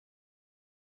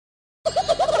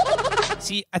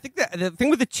See, I think that the thing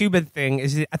with the Tubin thing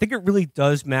is I think it really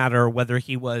does matter whether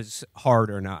he was hard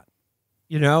or not.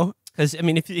 You know? Because I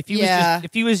mean, if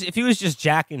he was just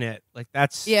jacking it, like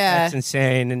that's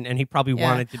insane, and he probably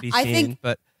wanted to be seen.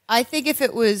 But I think if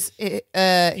it was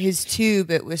his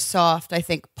tube, it was soft. I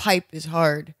think pipe is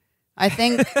hard. I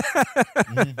think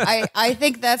I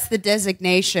think that's the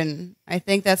designation. I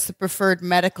think that's the preferred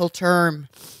medical term.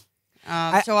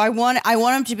 So I want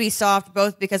him to be soft,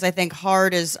 both because I think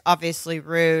hard is obviously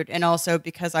rude, and also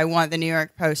because I want the New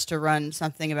York Post to run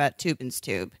something about Tubin's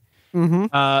tube.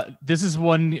 Mm-hmm. This is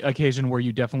one occasion where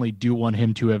you definitely do want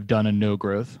him to have done a no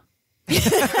growth.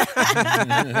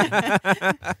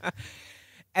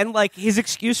 And like his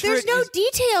excuse for there's it no is,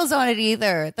 details on it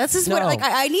either. That's just what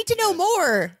I need to know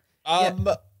more.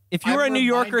 If you're a New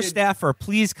Yorker staffer,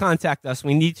 please contact us.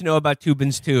 We need to know about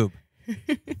Tubin's tube.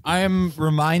 I am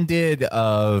reminded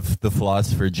of the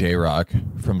philosopher J-Rock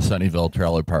from Sunnyvale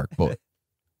Trailer Park. But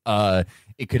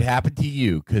it could happen to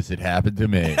you because it happened to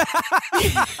me.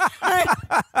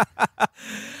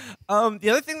 The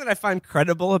other thing that I find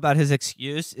credible about his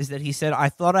excuse is that he said, "I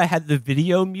thought I had the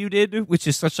video muted," which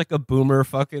is such like a boomer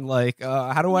fucking like,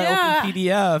 how do I open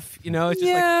PDF? You know, it's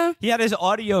just like he had his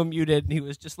audio muted and he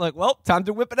was just like, well, time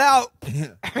to whip it out.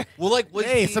 Well, like,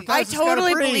 I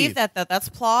totally believe that though. That's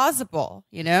plausible,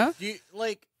 you know?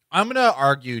 I'm going to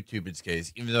argue Tubin's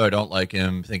case, even though I don't like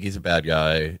him, think he's a bad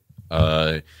guy.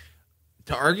 To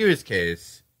argue his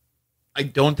case, I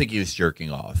don't think he was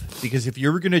jerking off. Because if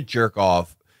you were going to jerk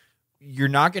off, you're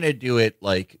not going to do it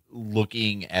like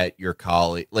looking at your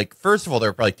colleague. Like, first of all, there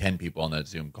are probably 10 people on that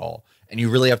Zoom call, and you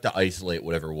really have to isolate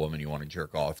whatever woman you want to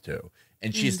jerk off to.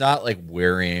 And she's not like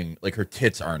wearing, like, her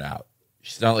tits aren't out.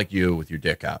 She's not like you with your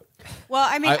dick out. Well,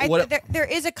 I mean, there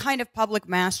is a kind of public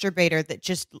masturbator that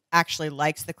just actually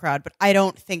likes the crowd, but I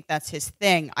don't think that's his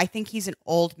thing. I think he's an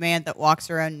old man that walks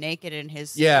around naked in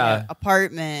his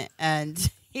apartment,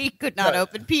 and he could not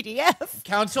open PDF.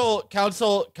 Counsel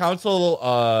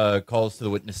calls to the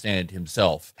witness stand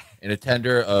himself, an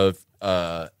attender of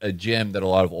a gym that a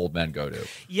lot of old men go to.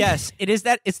 Yes, it is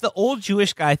that. It's the old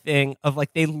Jewish guy thing of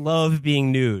like they love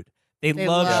being nude. They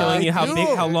love showing you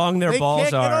how long their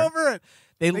balls are. Get over it.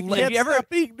 Have you ever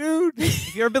being nude?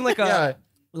 Have you ever been like a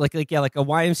like a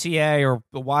YMCA or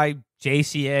a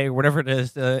YJCA or whatever it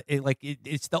is?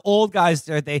 It's the old guys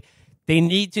there. They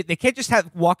can't just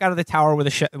walk out of the tower with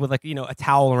a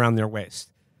towel around their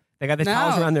waist. They got the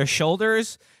towels around their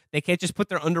shoulders. They can't just put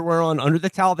their underwear on under the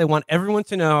towel. They want everyone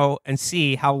to know and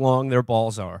see how long their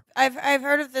balls are. I've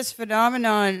heard of this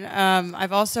phenomenon.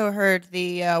 I've also heard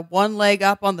the one leg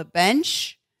up on the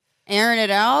bench, airing it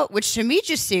out, which to me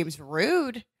just seems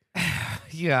rude.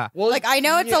 Yeah. Well, like, I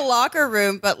know it's a locker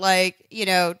room, but like, you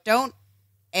know, don't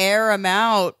air them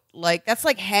out. Like, that's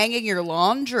like hanging your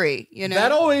laundry, you know?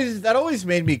 That always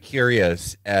made me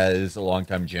curious as a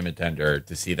longtime gym attender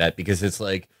to see that, because it's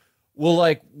like, well,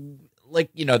 like,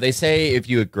 you know, they say if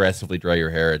you aggressively dry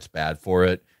your hair, it's bad for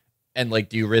it. And like,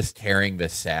 do you risk tearing the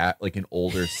sack, like an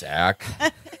older sack,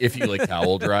 if you like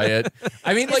towel dry it?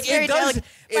 I mean, like, it does.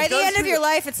 By the end of your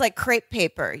life, it's like crepe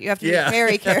paper. You have to be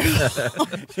very careful.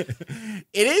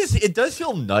 It does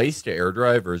feel nice to air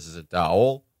dry versus a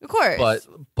towel. Of course.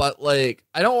 But like,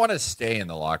 I don't want to stay in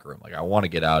the locker room. Like, I want to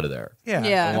get out of there.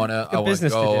 Yeah. I want to go.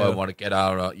 I want to get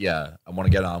out. I want to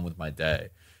get on with my day.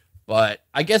 But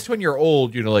I guess when you're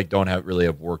old, you know, like, don't really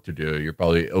have work to do. You're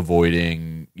probably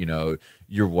avoiding, you know,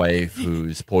 your wife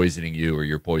who's poisoning you, or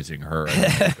you're poisoning her.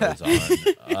 And goes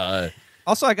on.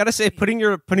 Also, I gotta say, putting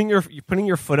your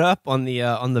foot up on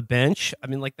the bench. I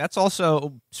mean, like, that's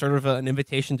also sort of an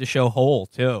invitation to show hole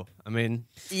too. I mean,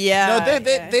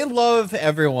 they love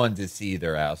everyone to see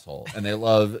their asshole, and they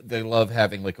love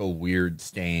having like a weird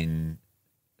stain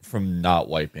from not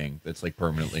wiping that's like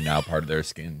permanently now part of their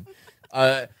skin.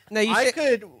 When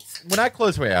I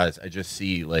close my eyes, I just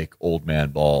see like old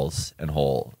man balls and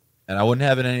hole, and I wouldn't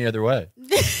have it any other way.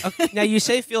 Okay. Now, you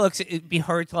say, Felix, it'd be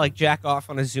hard to like jack off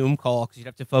on a Zoom call because you'd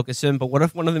have to focus in. But what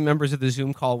if one of the members of the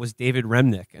Zoom call was David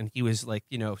Remnick, and he was like,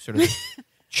 you know, sort of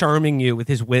charming you with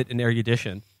his wit and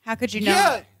erudition? How could you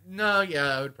know?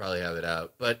 I would probably have it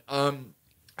out. But I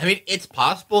mean, it's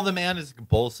possible the man is a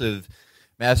compulsive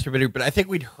masturbator, but I think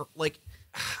we'd like.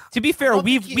 To be fair,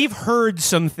 we've heard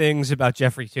some things about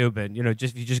Jeffrey Toobin. You know, if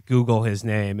you just Google his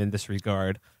name in this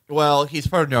regard. Well, he's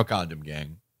part of No Condom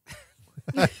Gang.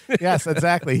 Yes,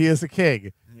 exactly. He is a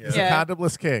king. Yeah. He's a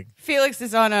condomless king. Felix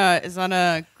is on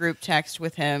a group text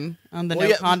with him on the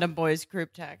No Condom Boys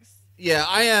group text. Yeah,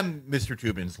 I am Mr.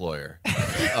 Toobin's lawyer.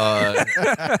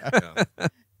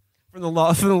 From the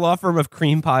law firm of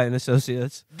Cream Pie and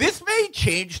Associates. This may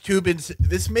change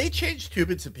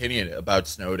Toobin's opinion about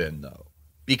Snowden, though.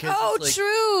 because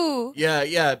true.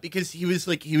 Yeah, because he was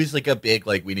like a big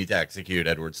like we need to execute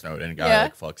Edward Snowden guy,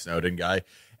 like fuck Snowden guy,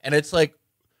 and it's like,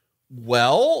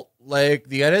 well, like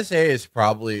the NSA is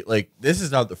probably like this is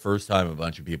not the first time a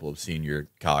bunch of people have seen your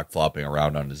cock flopping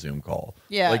around on a Zoom call.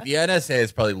 Yeah, like the NSA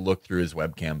has probably looked through his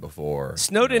webcam before.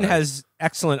 Snowden has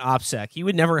excellent OPSEC. He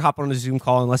would never hop on a Zoom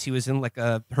call unless he was in like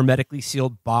a hermetically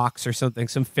sealed box or something,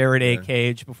 some Faraday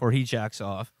cage before he jacks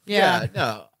off. Yeah,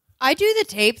 no. I do the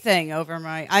tape thing over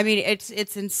my. I mean, it's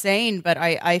insane, but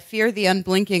I fear the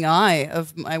unblinking eye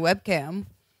of my webcam.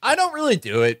 I don't really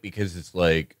do it because it's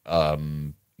like,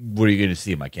 what are you going to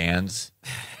see? My cans,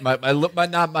 my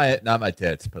not my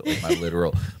tits, but like my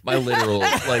literal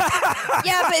like.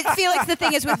 Yeah, but Felix, the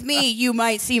thing is with me, you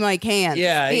might see my cans.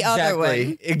 Yeah, the exactly, other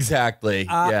one. exactly.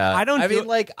 Yeah, I don't. I mean,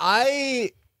 like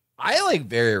I like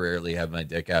very rarely have my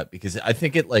dick out because I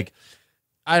think it like,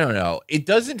 I don't know, it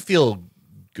doesn't feel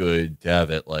good to have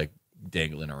it like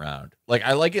dangling around. Like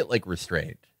I like it like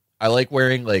restrained. I like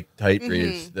wearing like tight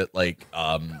briefs that like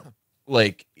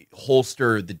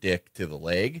holster the dick to the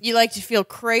leg. You like to feel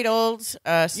cradled,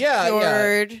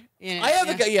 secured.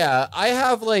 Yeah. I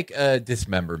have like a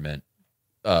dismemberment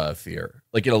fear,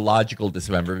 like an illogical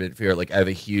dismemberment fear. Like I have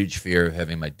a huge fear of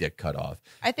having my dick cut off.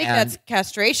 I think that's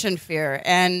castration fear,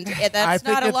 and that's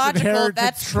not it's illogical. inherited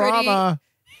That's trauma.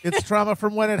 It's trauma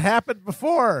from when it happened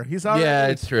before. He's already, yeah,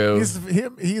 it's true.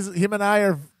 Him and I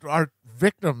are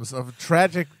victims of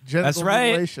tragic genital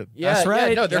mutilation. Yeah, that's right.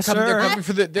 Yeah, no,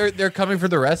 they're coming for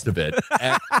the rest of it.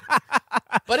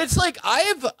 But it's like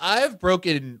I've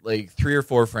broken like 3 or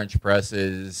 4 French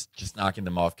presses, just knocking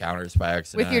them off counters by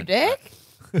accident. with your dick.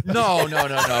 No.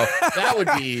 That would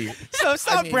be So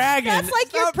stop bragging. That's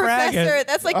like your professor.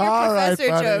 That's like your All right, professor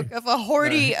buddy. joke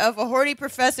of a horny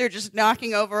professor just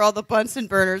knocking over all the Bunsen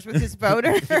burners with his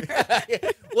boner.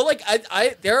 well, like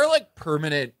I there are like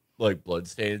permanent like blood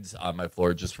stains on my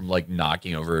floor just from like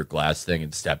knocking over a glass thing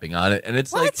and stepping on it, and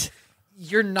it's like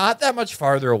you're not that much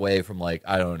farther away from like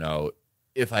I don't know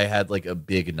if I had like a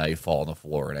big knife fall on the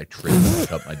floor and I tripped and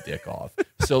cut my dick off.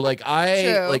 So like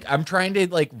I'm trying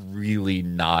to like really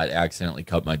not accidentally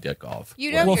cut my dick off.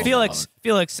 You know, well, Felix,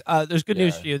 there's good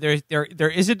news for you. There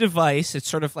is a device. It's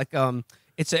sort of like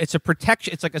it's a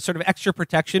protection. It's like a sort of extra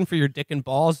protection for your dick and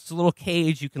balls. It's a little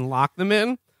cage you can lock them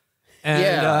in.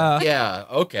 And,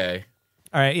 okay.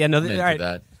 All right, yeah, no, all right.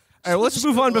 That. All right, well, let's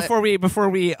move on before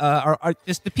we are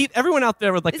just everyone out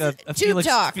there with like a Toob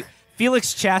talk.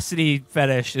 Felix chastity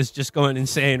fetish is just going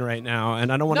insane right now,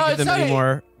 and I don't want to give them any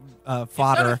more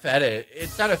fodder.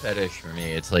 It's not a fetish for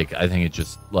me. It's like I think it's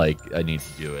just like I need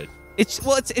to do it.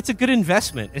 It's a good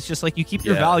investment. It's just like you keep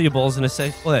your valuables in a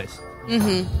safe place.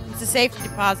 Mm-hmm. It's a safety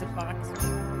deposit box.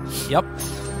 Yep.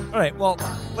 All right. Well,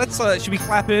 let's. Should we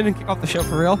clap in and kick off the show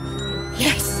for real?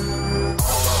 Yes.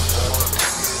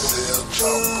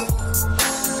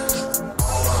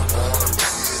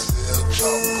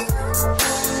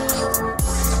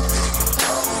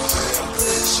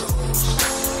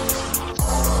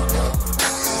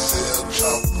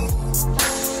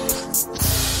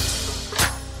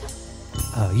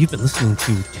 You've been listening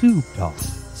to Toob Talk.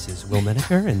 This is Will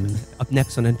Menaker, and up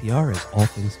next on NPR is All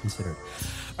Things Considered.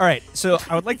 All right, so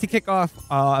I would like to kick off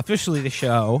officially the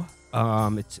show.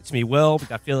 It's me, Will. We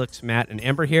got Felix, Matt, and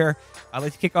Amber here. I'd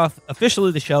like to kick off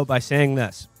officially the show by saying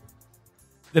this.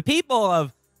 The people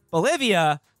of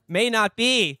Bolivia may not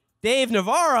be Dave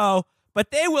Navarro,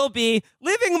 but they will be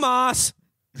living moss.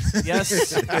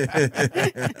 Yes.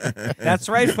 That's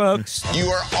right, folks. You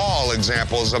are all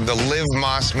examples of the live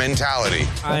moss mentality.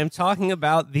 I'm talking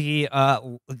about the,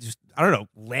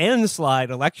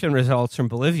 landslide election results from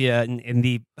Bolivia in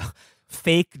the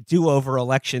fake do-over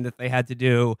election that they had to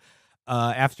do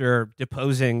after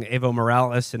deposing Evo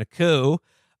Morales in a coup.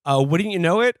 Wouldn't you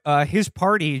know it? His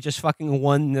party just fucking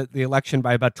won the election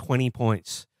by about 20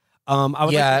 points.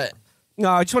 No,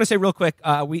 I just want to say real quick,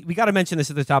 we got to mention this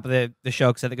at the top of the show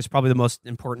because I think it's probably the most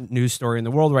important news story in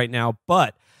the world right now.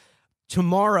 But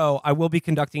tomorrow I will be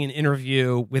conducting an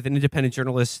interview with an independent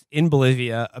journalist in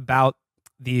Bolivia about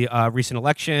the recent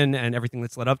election and everything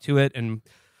that's led up to it and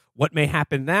what may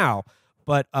happen now.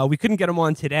 But we couldn't get him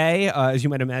on today. As you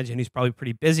might imagine, he's probably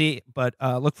pretty busy. But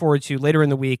look forward to later in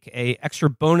the week a extra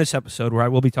bonus episode where I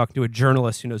will be talking to a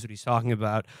journalist who knows what he's talking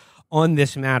about on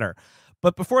this matter.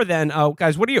 But before then,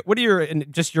 guys, what are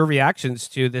your reactions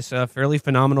to this fairly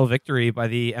phenomenal victory by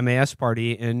the MAS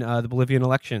party in the Bolivian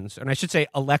elections? And I should say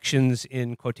elections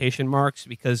in quotation marks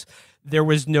because there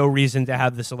was no reason to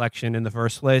have this election in the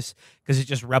first place because it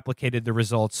just replicated the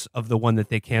results of the one that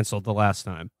they canceled the last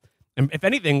time. And if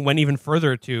anything, went even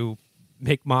further to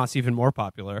make Moss even more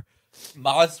popular.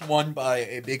 Mas won by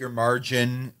a bigger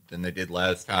margin than they did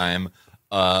last time.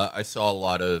 I saw a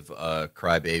lot of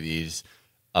crybabies,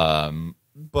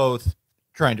 both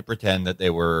trying to pretend that they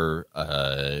were,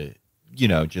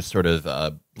 just sort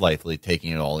of blithely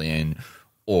taking it all in,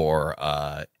 or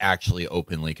actually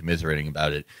openly commiserating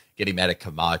about it, getting mad at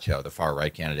Camacho, the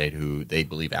far-right candidate who they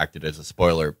believe acted as a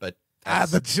spoiler. But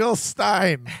the Jill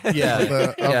Stein.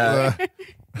 Yeah.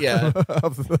 Yeah.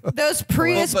 Those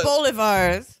Prius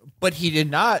Bolivars. But he did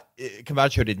not,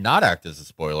 Camacho did not act as a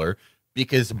spoiler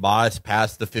because Mas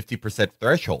passed the 50%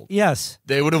 threshold. Yes.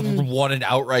 They would have won an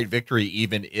outright victory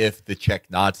even if the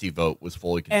Czech Nazi vote was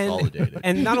fully consolidated.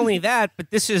 And not only that, but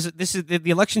this is the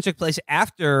election took place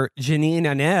after Janine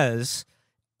Áñez.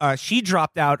 She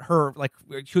dropped out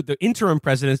the interim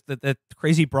president, the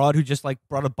crazy broad who just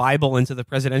brought a Bible into the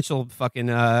presidential fucking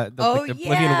the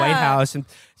Bolivian White House and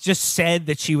just said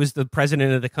that she was the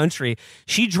president of the country.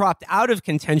 She dropped out of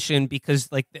contention because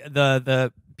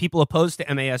the people opposed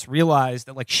to MAS realized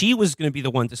that she was going to be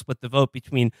the one to split the vote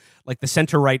between the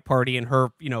center right party and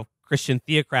her Christian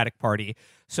theocratic party.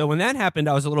 So when that happened,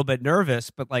 I was a little bit nervous,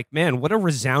 but man, what a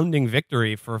resounding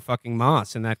victory for fucking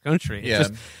Mas in that country. Yeah. It's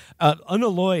just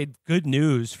unalloyed good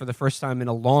news for the first time in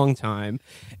a long time.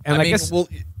 And I guess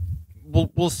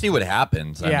we'll see what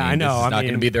happens. I know. This is not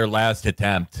going to be their last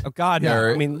attempt. Oh God,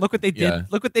 no. Look what they did. Yeah.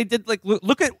 Look what they did.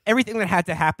 Look at everything that had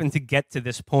to happen to get to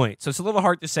this point. So it's a little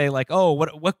hard to say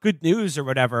what good news or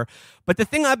whatever. But the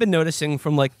thing I've been noticing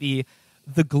from the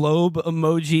globe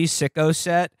emoji sicko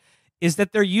set is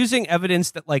that they're using evidence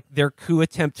that their coup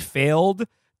attempt failed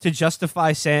to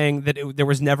justify saying that there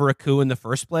was never a coup in the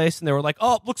first place. And they were like,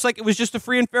 oh, it looks like it was just a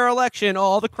free and fair election. Oh,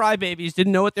 all the crybabies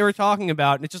didn't know what they were talking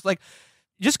about. And it's just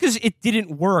just because it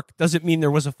didn't work doesn't mean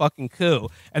there was a fucking coup.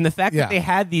 And the fact that they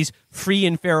had these free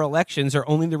and fair elections are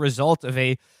only the result of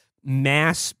a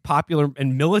mass popular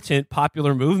and militant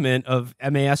popular movement of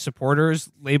MAS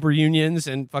supporters, labor unions,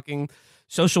 and fucking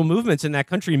social movements in that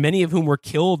country, many of whom were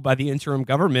killed by the interim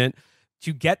government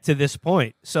to get to this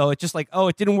point. So it's just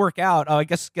it didn't work out. I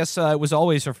guess it was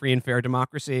always a free and fair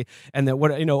democracy. And that what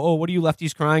are you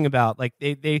lefties crying about?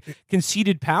 They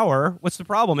conceded power. What's the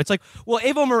problem? It's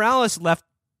Evo Morales left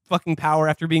fucking power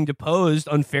after being deposed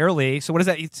unfairly. So what does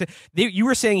that? You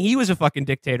were saying he was a fucking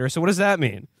dictator. So what does that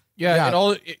mean?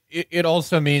 Yeah. It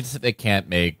also means that they can't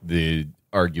make the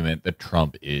argument that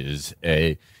Trump is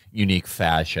a unique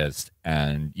fascist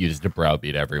and used to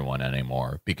browbeat everyone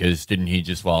anymore, because didn't he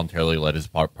just voluntarily let his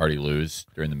party lose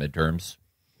during the midterms?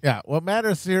 Yeah, what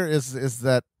matters here is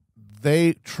that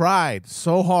they tried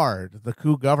so hard, the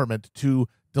coup government, to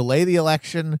delay the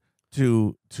election,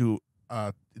 to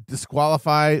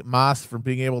disqualify Mas from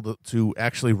being able to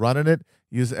actually run in it,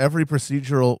 use every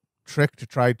procedural trick to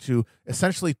try to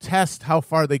essentially test how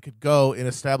far they could go in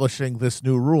establishing this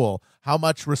new rule, how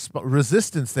much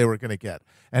resistance they were going to get.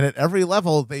 And at every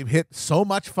level, they've hit so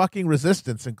much fucking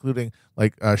resistance, including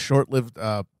short-lived,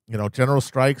 general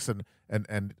strikes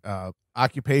and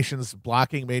occupations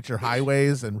blocking major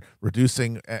highways and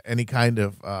reducing any kind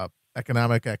of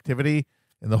economic activity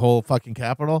in the whole fucking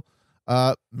capital,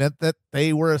 meant that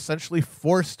they were essentially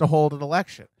forced to hold an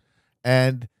election.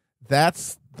 And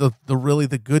that's the really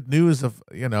the good news of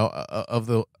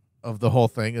of the whole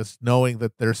thing, is knowing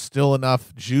that there's still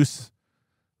enough juice,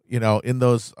 in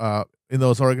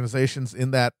those organizations,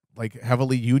 in that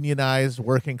heavily unionized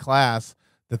working class,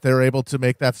 that they're able to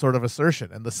make that sort of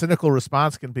assertion. And the cynical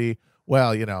response can be,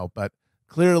 but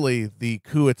clearly the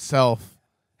coup itself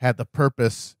had the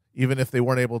purpose, even if they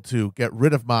weren't able to get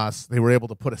rid of Mas, they were able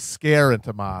to put a scare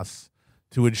into Mas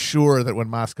to ensure that when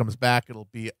Mas comes back, it'll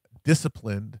be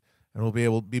disciplined and will be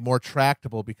able to be more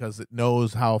tractable because it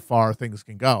knows how far things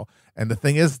can go. And the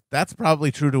thing is, that's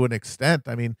probably true to an extent.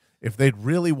 I mean, if they'd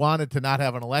really wanted to not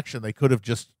have an election, they could have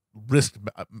just risked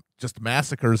just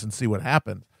massacres and see what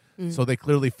happened. So they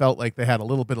clearly felt like they had a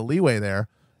little bit of leeway there.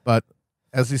 But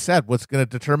as he said, what's going to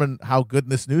determine how good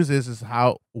this news is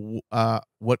how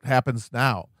what happens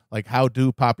now. How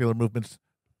do popular movements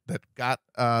that got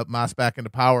Mas back into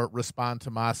power respond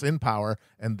to Mas in power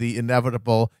and the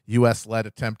inevitable U.S.-led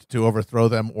attempt to overthrow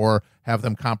them or have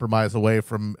them compromise away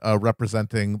from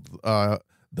representing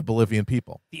the Bolivian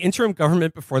people. The interim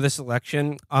government before this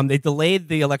election, they delayed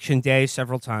the election day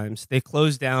several times. They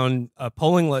closed down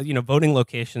voting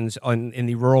locations in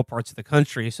the rural parts of the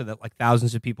country so that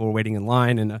thousands of people were waiting in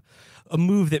line, and a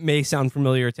move that may sound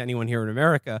familiar to anyone here in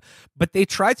America. But they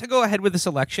tried to go ahead with this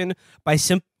election by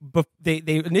they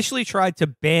initially tried to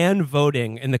ban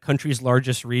voting in the country's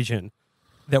largest region.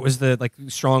 That was the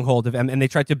stronghold of and they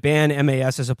tried to ban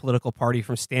MAS as a political party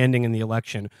from standing in the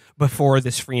election before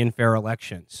this free and fair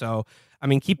election. So,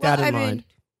 keep that in mind.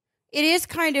 it is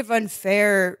kind of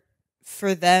unfair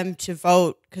for them to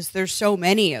vote because there's so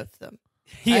many of them.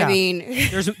 Yeah. I mean,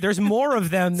 there's more of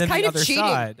them than the other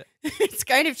side. It's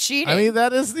kind of cheating. I mean,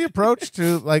 that is the approach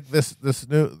to like this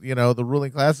new, the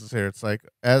ruling classes here. It's like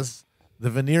as the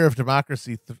veneer of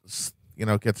democracy,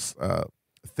 gets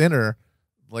thinner,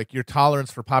 like your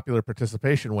tolerance for popular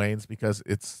participation wanes because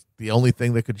it's the only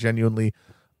thing that could genuinely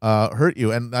hurt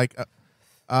you. And like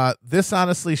this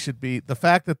honestly should be the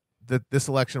fact that this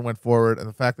election went forward and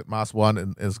the fact that Mas won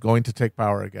and is going to take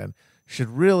power again should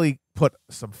really put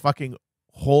some fucking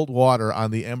hold water on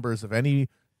the embers of any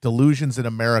delusions in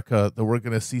America that we're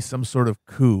going to see some sort of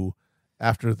coup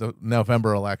after the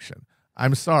November election.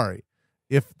 I'm sorry.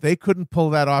 If they couldn't pull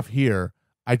that off here,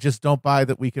 I just don't buy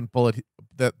that we can pull it,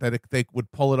 they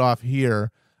would pull it off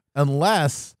here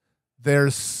unless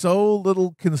there's so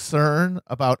little concern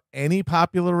about any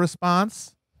popular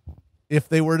response if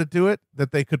they were to do it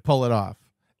that they could pull it off.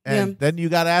 And then you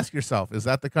got to ask yourself, is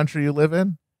that the country you live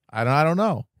in? I don't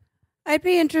know. I'd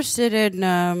be interested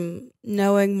in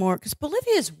knowing more because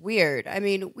Bolivia is weird. I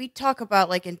mean, we talk about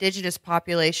like indigenous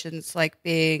populations like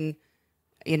being,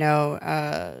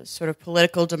 sort of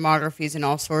political demographies in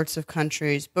all sorts of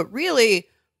countries, but really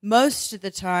most of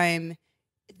the time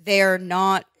they're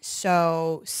not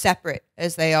so separate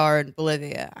as they are in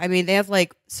Bolivia. I mean, they have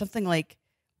like something like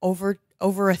over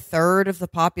a third of the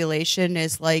population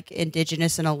is like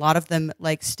indigenous, and a lot of them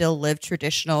like still live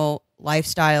traditional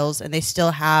lifestyles, and they still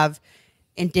have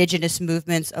indigenous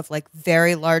movements of like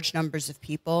very large numbers of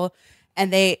people.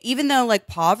 And they, even though like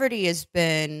poverty has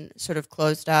been sort of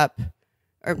closed up,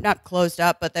 or not closed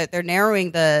up, but they're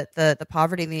narrowing the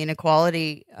poverty and the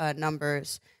inequality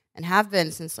numbers, and have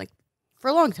been since like for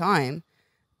a long time.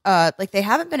 Like they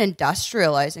haven't been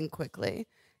industrializing quickly.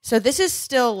 So this is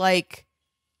still like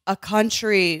a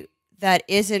country that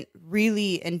isn't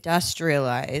really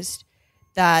industrialized,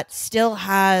 that still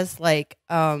has like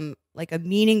a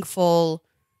meaningful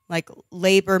like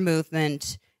labor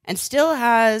movement, and still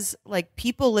has like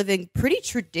people living pretty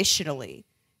traditionally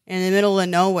in the middle of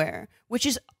nowhere, which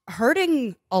is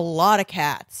hurting a lot of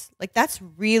cats. Like that's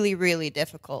really, really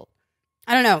difficult.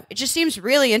 I don't know. It just seems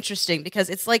really interesting because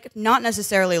it's like not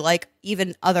necessarily like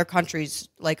even other countries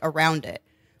like around it.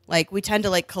 Like we tend to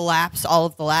like collapse all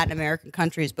of the Latin American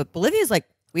countries, but Bolivia is like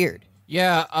weird.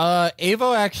 Yeah,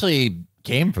 Evo actually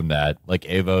came from that. Like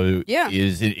Evo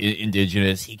is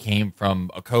indigenous. He came from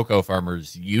a cocoa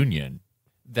farmers union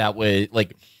that way.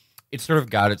 Like it sort of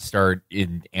got its start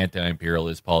in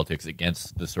anti-imperialist politics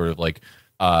against the sort of like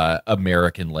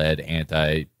American-led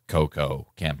anti-cocoa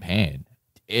campaign.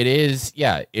 It is,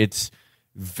 it's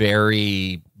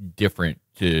very different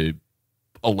to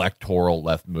electoral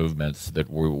left movements that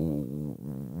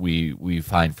we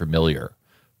find familiar.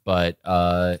 But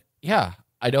I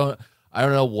don't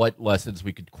know what lessons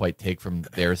we could quite take from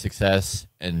their success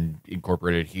and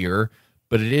incorporate it here.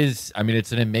 But it is, I mean,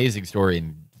 it's an amazing story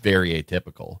and very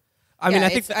atypical. I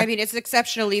think it's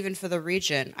exceptional even for the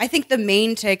region. I think the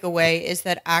main takeaway is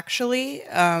that actually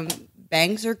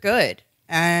bangs are good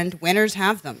and winners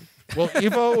have them. Well,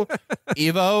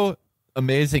 Evo,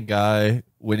 amazing guy,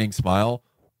 winning smile,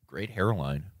 great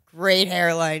hairline. Great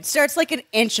hairline. Starts like an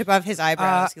inch above his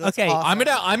eyebrows. He looks okay, awesome.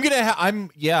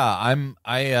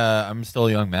 I'm still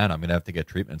a young man. I'm gonna have to get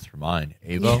treatments for mine.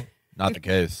 Evo, not the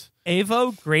case.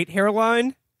 Evo, great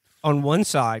hairline on one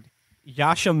side.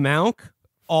 Yasha Mounk,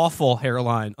 awful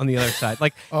hairline on the other side.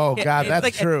 Like, oh god, that's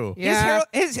like, true. His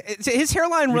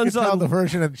hairline you runs can tell on the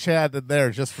version of Chad in there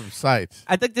just from sight.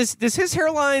 I think does his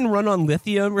hairline run on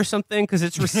lithium or something? Because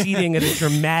it's receding at a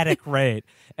dramatic rate.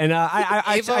 And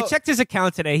I checked his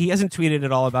account today. He hasn't tweeted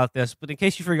at all about this. But in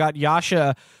case you forgot,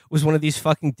 Yasha was one of these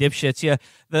fucking dipshits. Yeah,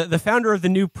 the founder of the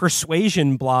new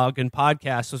Persuasion blog and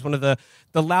podcast was one of the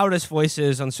loudest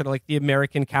voices on sort of like the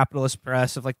American capitalist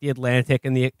press of like the Atlantic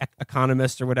and the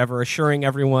Economist or whatever, assuring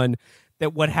everyone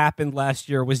that what happened last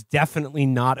year was definitely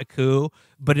not a coup,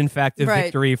 but in fact a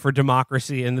victory for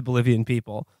democracy and the Bolivian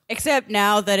people. Except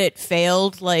now that it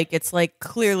failed, like it's like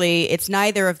clearly it's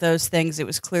neither of those things. It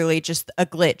was clearly just a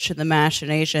glitch in the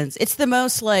machinations. It's the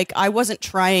most like I wasn't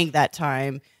trying that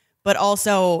time, but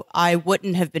also I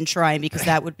wouldn't have been trying because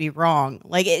that would be wrong.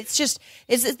 Like it's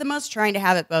the most trying to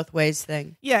have it both ways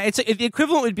thing. Yeah, the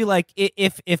equivalent would be like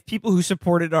if people who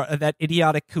supported that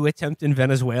idiotic coup attempt in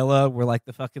Venezuela were like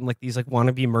the fucking like these like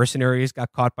wannabe mercenaries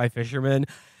got caught by fishermen.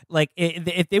 Like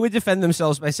if they would defend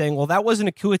themselves by saying, well, that wasn't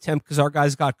a coup attempt because our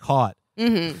guys got caught.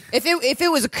 Mm-hmm. If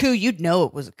it was a coup, you'd know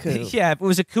it was a coup. Yeah, if it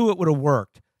was a coup, it would have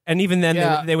worked. And even then,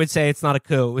 Yeah. they would say it's not a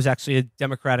coup. It was actually a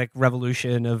democratic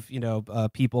revolution of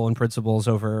people and principles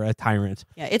over a tyrant.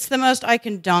 Yeah, it's the most I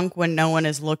can dunk when no one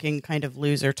is looking kind of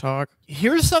loser talk.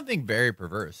 Here's something very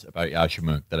perverse about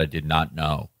Yashamuk that I did not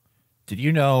know. Did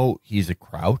you know he's a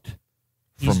Kraut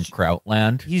from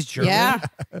Krautland? He's German. Yeah.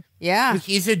 Yeah.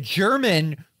 He's a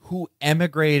German who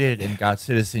emigrated and got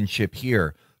citizenship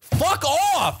here. Fuck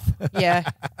off! Yeah.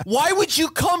 Why would you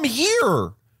come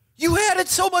here? You had it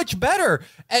so much better.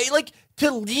 Like, to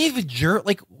leave Germany,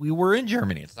 like, we were in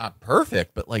Germany. It's not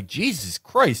perfect, but, like, Jesus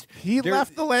Christ. He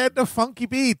left the land of funky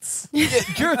beats.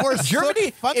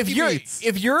 Germany,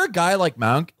 if you're a guy like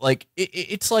Monk, like,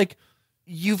 it's like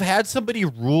you've had somebody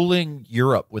ruling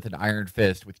Europe with an iron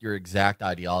fist with your exact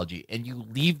ideology, and you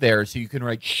leave there so you can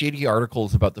write shitty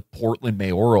articles about the Portland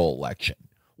mayoral election.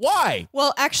 Why?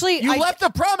 Well, actually, You left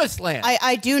the promised land.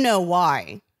 I do know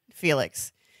why,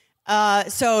 Felix.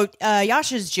 So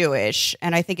Yasha's Jewish,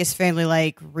 and I think his family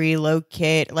like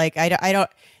relocate. Like I don't.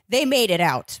 They made it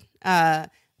out,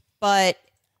 but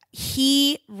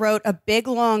he wrote a big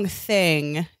long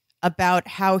thing about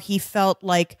how he felt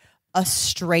like a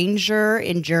stranger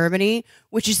in Germany,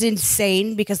 which is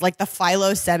insane because like the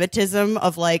philo-Semitism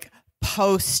of like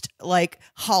post like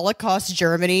Holocaust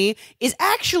Germany is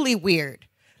actually weird.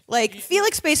 Like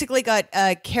Felix basically got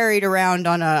carried around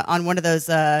on one of those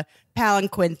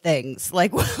palanquin things,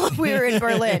 like while we were in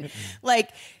Berlin. Like,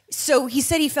 so he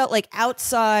said he felt like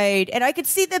outside, and I could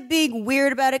see them being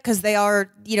weird about it because they are,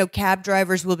 cab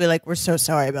drivers will be like, "We're so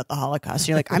sorry about the Holocaust." And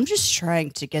you're like, "I'm just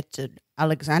trying to get to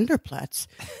Alexanderplatz."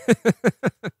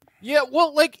 Yeah,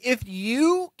 well, like, if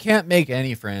you can't make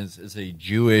any friends as a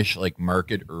Jewish, like,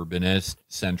 market urbanist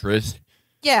centrist,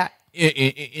 Yeah.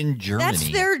 In Germany, That's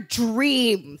their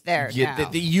dream there now.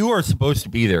 You are supposed to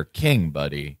be their king,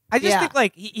 buddy. I just Yeah. think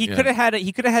like he could have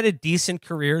had a decent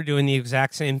career doing the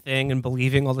exact same thing and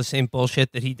believing all the same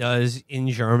bullshit that he does in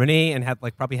Germany, and had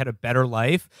like probably had a better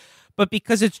life. But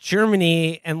because it's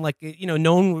Germany, and like no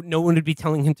one would be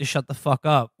telling him to shut the fuck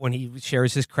up when he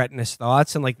shares his cretinous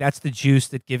thoughts, and like that's the juice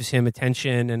that gives him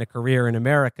attention and a career in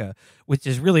America, which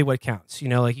is really what counts.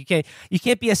 Like you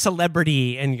can't be a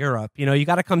celebrity in Europe. You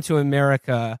got to come to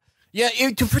America. Yeah,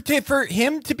 for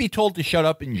him to be told to shut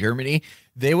up in Germany,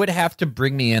 they would have to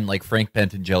bring me in like Frank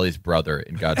Pentangeli's brother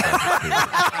in Godfather 2.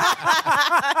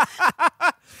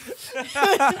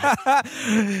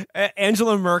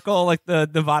 Angela Merkel, like the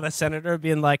Nevada senator,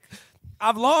 being like,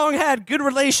 "I've long had good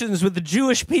relations with the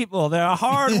Jewish people. They're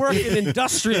hardworking,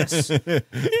 industrious. They're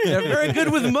very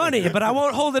good with money, but I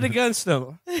won't hold it against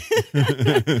them."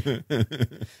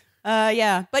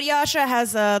 Yeah, but Yasha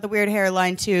has the weird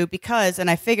hairline too because, and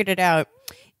I figured it out,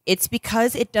 it's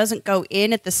because it doesn't go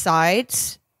in at the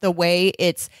sides the way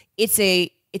it's a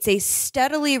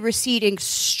steadily receding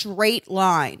straight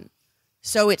line.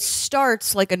 So it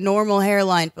starts like a normal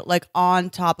hairline, but like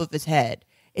on top of his head.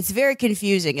 It's very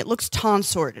confusing. It looks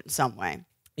tonsured in some way.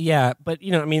 Yeah, but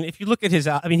if you look at his,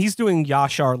 he's doing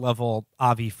Yashar level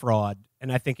Avi fraud,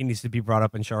 and I think he needs to be brought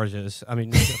up in charges.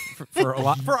 For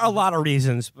a lot of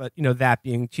reasons, but that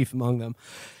being chief among them.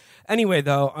 Anyway,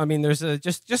 though, there's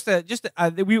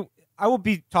I will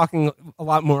be talking a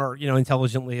lot more,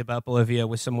 intelligently about Bolivia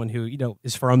with someone who,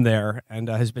 is from there and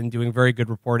has been doing very good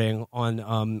reporting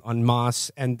on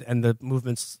Mas and the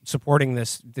movements supporting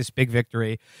this big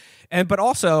victory, but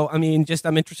also, I'm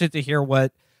interested to hear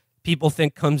what people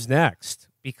think comes next,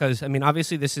 because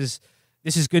obviously this is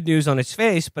good news on its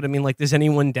face, but does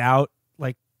anyone doubt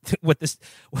like what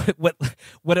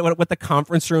the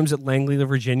conference rooms at Langley,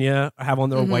 Virginia have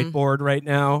on their whiteboard right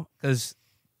now? Because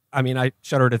I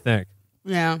shudder to think.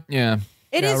 Yeah. Yeah.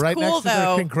 It is right cool, next to the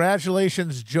though.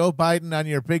 congratulations, Joe Biden, on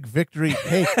your big victory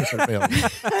cake. Mr. Bailey.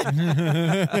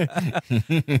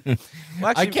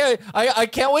 Well, actually, I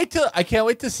can't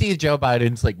wait to see Joe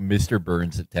Biden's like Mr.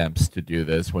 Burns attempts to do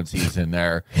this once he's in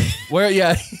there.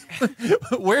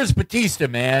 Where's Batista,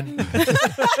 man?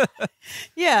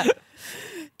 Yeah.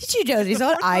 Did you know these?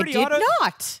 I did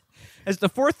not. As the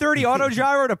 430 auto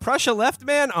gyro to Prussia left,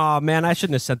 man. Oh man, I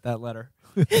shouldn't have sent that letter.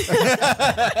 They'll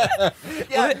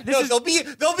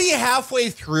be halfway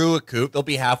through a coup. They'll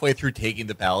be halfway through taking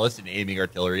the palace and aiming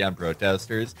artillery on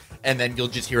protesters, and then you'll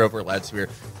just hear over a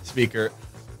loudspeaker,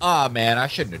 "Ah, man, I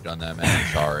shouldn't have done that, man.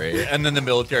 I'm sorry." And then the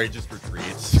military just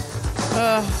retreats.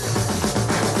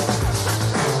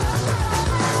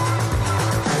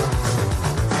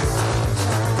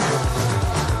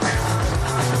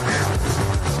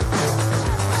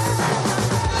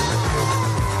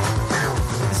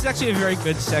 This is actually a very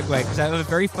good segue, because I have a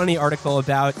very funny article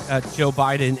about Joe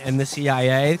Biden and the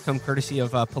CIA, come courtesy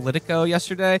of Politico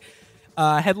yesterday.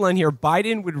 Headline here: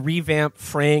 Biden would revamp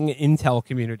fraying intel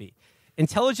community.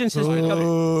 Intelligence has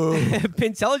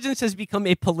become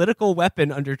a political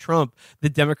weapon under Trump, the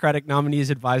Democratic nominee's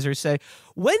advisors say.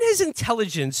 When has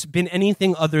intelligence been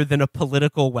anything other than a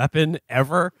political weapon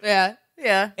ever? Yeah.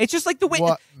 It's just like the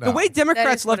way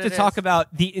Democrats love to talk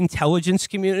about the intelligence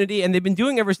community, and they've been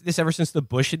doing this ever since the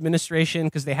Bush administration,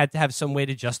 because they had to have some way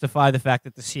to justify the fact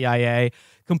that the CIA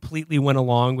completely went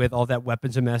along with all that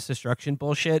weapons of mass destruction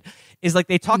bullshit. Is like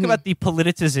they talk about the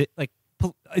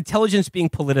intelligence being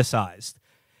politicized,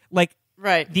 like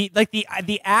right.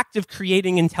 The act of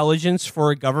creating intelligence for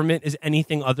a government is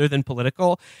anything other than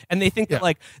political, and they think that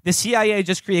like the CIA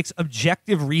just creates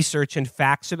objective research and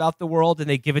facts about the world, and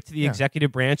they give it to the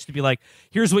executive branch to be like,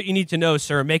 here's what you need to know,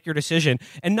 sir, make your decision,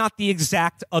 and not the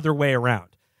exact other way around.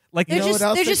 Like they're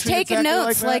just taking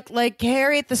notes, like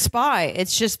Harriet the Spy.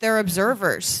 It's just they're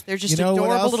observers. They're just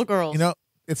adorable little girls.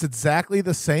 It's exactly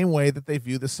the same way that they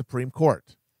view the Supreme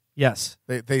Court. Yes.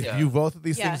 They view both of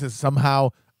these things as somehow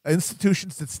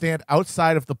institutions that stand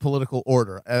outside of the political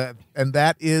order. And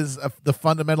that is the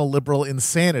fundamental liberal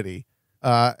insanity.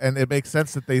 And it makes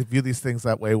sense that they view these things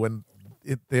that way when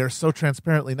they are so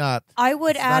transparently not. I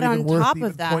would add on top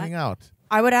of that. Pointing out.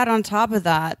 I would add on top of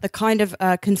that the kind of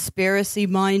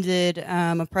conspiracy-minded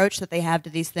approach that they have to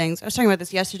these things. I was talking about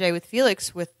this yesterday with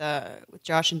Felix, with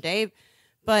Josh and Dave.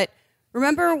 But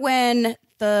remember when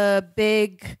the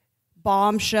big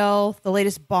bombshell, the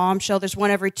latest bombshell, there's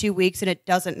one every 2 weeks and it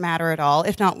doesn't matter at all,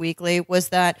 if not weekly, was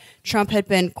that Trump had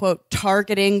been, quote,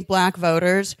 targeting black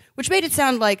voters, which made it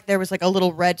sound like there was like a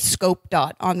little red scope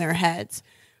dot on their heads.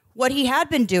 What he had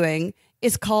been doing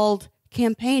is called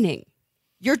campaigning.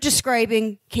 You're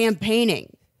describing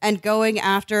campaigning and going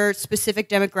after specific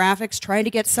demographics, trying to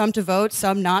get some to vote,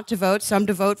 some not to vote, some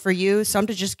to vote for you, some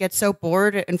to just get so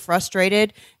bored and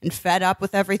frustrated and fed up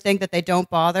with everything that they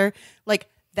don't bother. Like,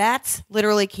 that's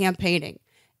literally campaigning.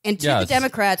 And to the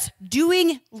Democrats,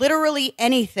 doing literally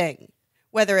anything,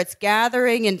 whether it's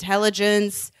gathering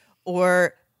intelligence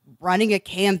or running a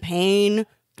campaign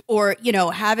or,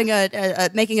 having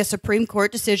making a Supreme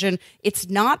Court decision, it's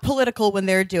not political when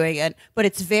they're doing it, but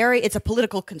it's a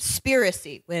political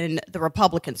conspiracy when the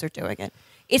Republicans are doing it.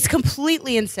 It's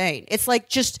completely insane. It's like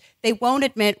just they won't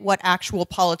admit what actual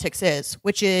politics is,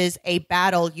 which is a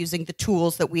battle using the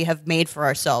tools that we have made for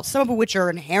ourselves, some of which are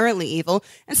inherently evil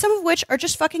and some of which are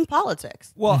just fucking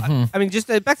politics. Well, I mean, just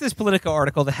back to this Politico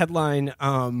article, the headline,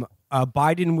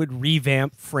 Biden would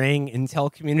revamp fraying intel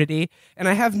community. And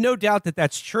I have no doubt that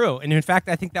that's true. And in fact,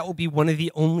 I think that will be one of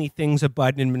the only things a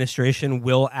Biden administration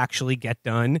will actually get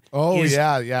done. Oh, is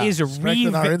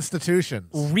strengthen our institutions.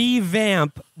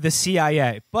 Revamp the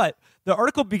CIA. But the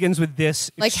article begins with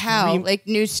this. Like how? Like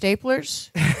new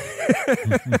staplers?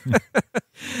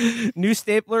 New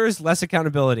staplers, less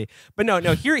accountability. But no,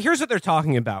 here's what they're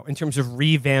talking about in terms of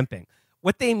revamping.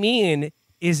 What they mean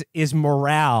is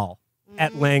morale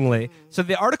at Langley. So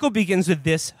the article begins with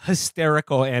this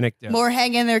hysterical anecdote. More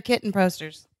hang in their kitten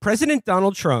posters. President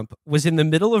Donald Trump was in the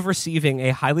middle of receiving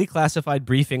a highly classified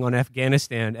briefing on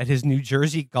Afghanistan at his New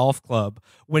Jersey golf club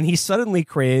when he suddenly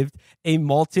craved a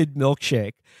malted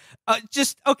milkshake.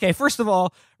 First of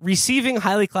all, receiving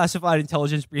highly classified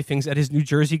intelligence briefings at his New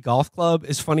Jersey golf club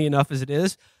is funny enough as it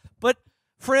is. But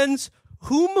friends,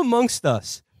 whom amongst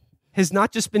us has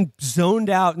not just been zoned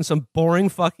out in some boring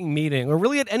fucking meeting or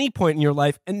really at any point in your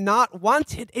life and not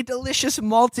wanted a delicious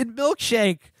malted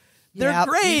milkshake? They're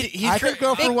great. I could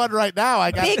go for one right now,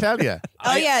 I got to tell you.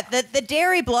 Oh, yeah. The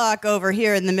dairy block over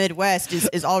here in the Midwest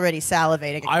is already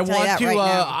salivating. I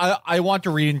want to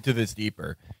read into this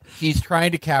deeper. He's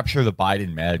trying to capture the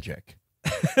Biden magic.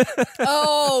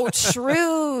 Oh,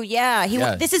 true. Yeah.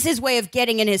 This is his way of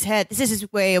getting in his head. This is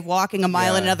his way of walking a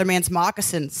mile in another man's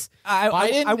moccasins.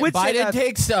 Biden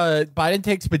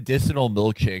takes medicinal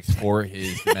milkshakes for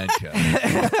his dementia.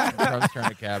 Trump's trying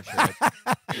to capture it.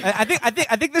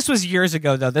 I think this was years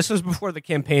ago, though. This was before the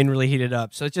campaign really heated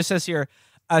up. So it just says here,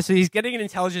 so he's getting an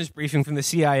intelligence briefing from the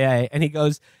CIA, and he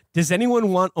goes, "Does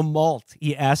anyone want a malt?"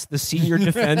 he asked the senior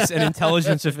defense and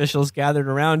intelligence officials gathered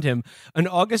around him, an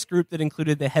August group that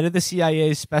included the head of the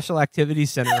CIA's Special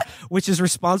Activities Center, which is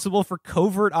responsible for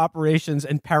covert operations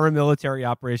and paramilitary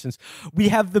operations. "We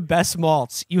have the best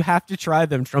malts. You have to try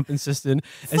them," Trump insisted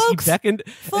as he beckoned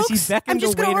I'm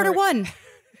just going to order one.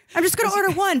 I'm just going to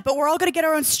order one, but we're all going to get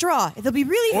our own straw. It'll be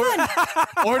really fun.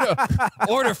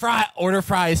 Order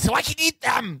fries so I can eat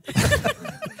them.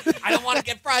 I don't want to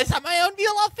get fries on my own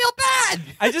meal. I'll feel bad.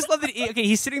 I just love that.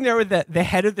 He's sitting there with the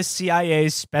head of the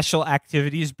CIA's Special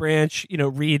Activities Branch,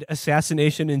 read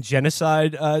Assassination and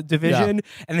Genocide Division.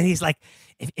 Yeah. And then he's like,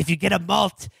 if you get a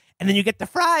malt And then you get the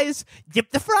fries,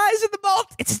 dip the fries in the malt.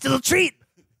 It's still a treat.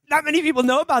 Not many people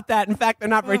know about that. In fact, they're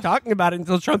not very talking about it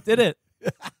until Trump did it.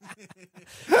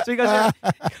 So he goes,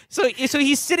 so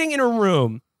he's sitting in a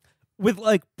room with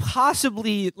like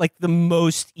possibly like the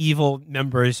most evil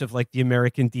members of like the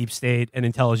American deep state and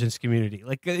intelligence community.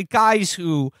 Like guys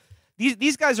who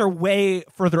these guys are way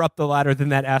further up the ladder than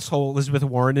that asshole Elizabeth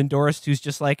Warren endorsed, who's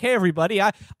just like, hey, everybody,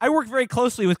 I work very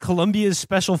closely with Colombia's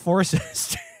special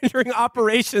forces during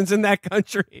operations in that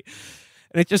country.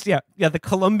 And it just, the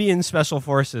Colombian special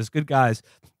forces, good guys.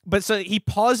 But so he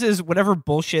pauses whatever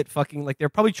bullshit fucking, like they're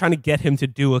probably trying to get him to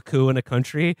do a coup in a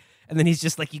country. And then he's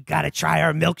just like, you got to try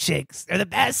our milkshakes. They're the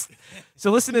best. So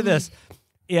listen to this.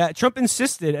 Yeah, Trump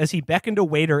insisted as he beckoned a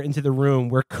waiter into the room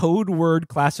where code word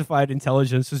classified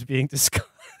intelligence was being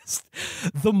discussed.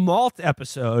 The malt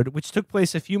episode, which took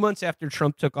place a few months after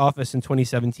Trump took office in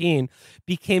 2017,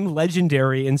 became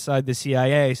legendary inside the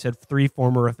CIA, said 3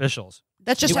 former officials.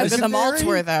 That's just how good the malts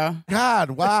were, though. God,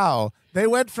 wow. They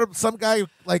went from some guy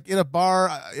like in a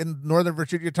bar in Northern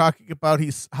Virginia talking about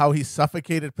how he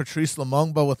suffocated Patrice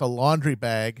Lumumba with a laundry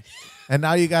bag. And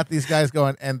now you got these guys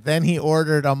going, and then he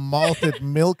ordered a malted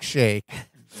milkshake.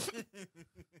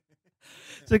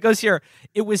 So it goes here.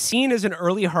 It was seen as an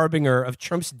early harbinger of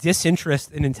Trump's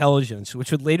disinterest in intelligence,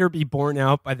 which would later be borne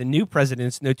out by the new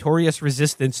president's notorious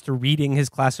resistance to reading his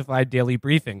classified daily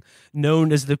briefing,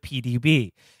 known as the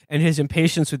PDB, and his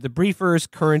impatience with the briefers,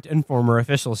 current and former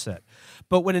officials said.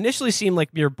 But what initially seemed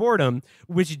like mere boredom,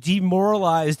 which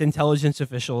demoralized intelligence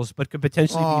officials, but could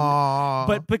potentially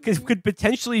could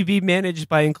potentially be managed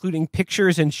by including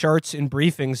pictures and charts in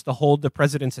briefings to hold the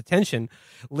president's attention,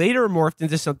 later morphed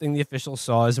into something the officials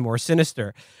saw as more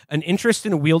sinister: an interest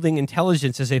in wielding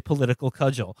intelligence as a political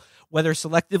cudgel, whether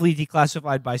selectively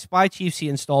declassified by spy chiefs he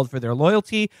installed for their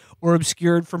loyalty, or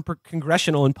obscured from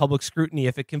congressional and public scrutiny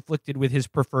if it conflicted with his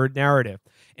preferred narrative.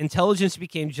 Intelligence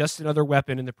became just another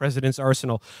weapon in the president's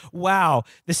arsenal. Wow.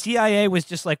 The CIA was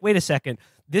just like, wait a second.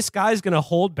 This guy's going to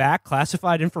hold back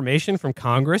classified information from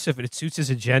Congress if it suits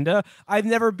his agenda? I've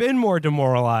never been more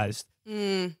demoralized.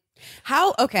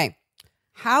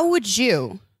 How would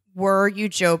you, were you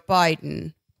Joe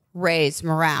Biden, raise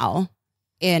morale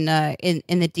in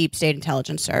the deep state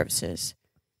intelligence services?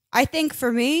 I think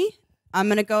for me, I'm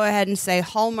going to go ahead and say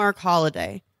Hallmark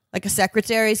holiday. Like a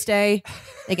Secretary's Day,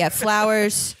 they get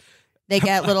flowers, they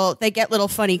get little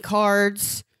funny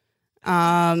cards.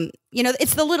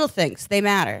 It's the little things, they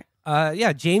matter.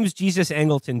 James Jesus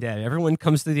Angleton Day. Everyone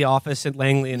comes to the office at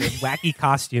Langley in a wacky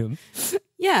costume.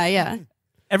 Yeah.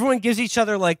 Everyone gives each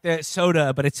other like the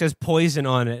soda, but it says poison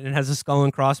on it and it has a skull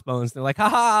and crossbones. They're like,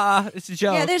 ha, it's a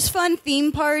joke. Yeah, there's fun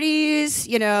theme parties.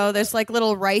 There's like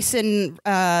little Rice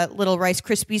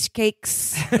Krispies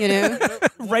cakes.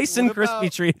 Rice and crispy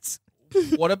treats.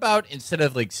 What about instead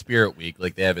of like Spirit Week,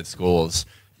 like they have at schools,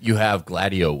 you have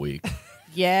Gladio Week?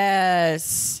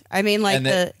 Yes, I mean like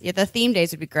the theme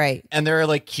days would be great. And there are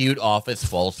like cute office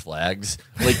false flags.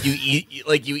 Like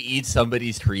you eat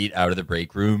somebody's treat out of the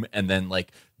break room, and then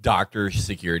like doctor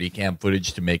security cam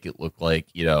footage to make it look like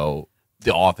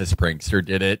the office prankster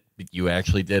did it, but you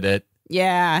actually did it.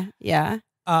 Yeah.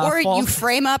 Or you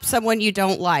frame up someone you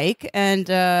don't like and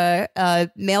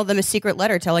mail them a secret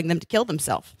letter telling them to kill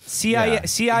themselves. CIA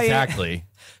exactly.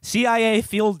 CIA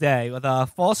field day with a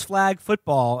false flag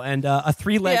football and a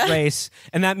 3-leg race,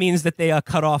 and that means that they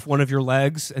cut off one of your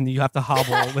legs and you have to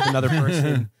hobble with another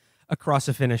person across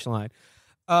a finish line.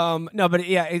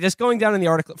 Just going down in the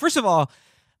article. First of all,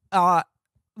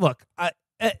 look, at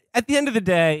the end of the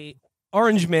day,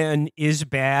 Orange Man is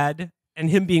bad, and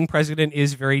him being president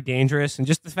is very dangerous, and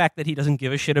just the fact that he doesn't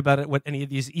give a shit about it, what any of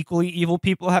these equally evil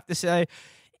people have to say,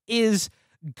 is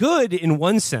good in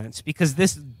one sense, because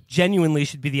this genuinely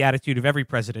should be the attitude of every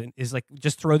president, is like,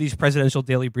 just throw these presidential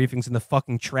daily briefings in the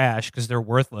fucking trash because they're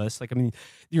worthless. Like, I mean,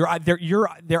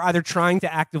 they're either trying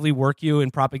to actively work you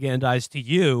and propagandize to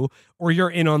you, or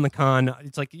you're in on the con.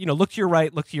 It's like, look to your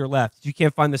right, look to your left. If you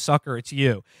can't find the sucker, it's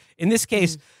you. In this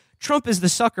case, Trump is the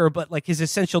sucker, but like his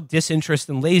essential disinterest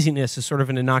and laziness is sort of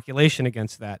an inoculation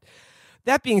against that.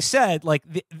 That being said, like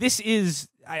this is,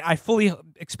 I fully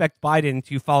expect Biden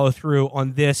to follow through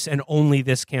on this and only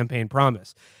this campaign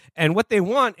promise. And what they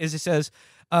want is, it says,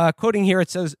 quoting here, it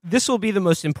says, this will be the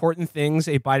most important things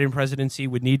a Biden presidency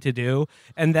would need to do,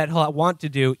 and that he'll want to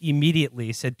do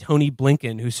immediately, said Tony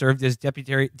Blinken, who served as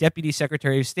Deputy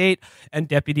Secretary of State and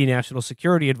Deputy National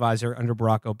Security Advisor under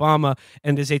Barack Obama,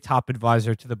 and is a top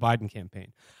advisor to the Biden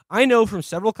campaign. I know from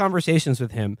several conversations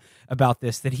with him about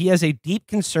this that he has a deep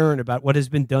concern about what has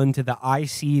been done to the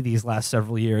IC these last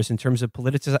several years in terms of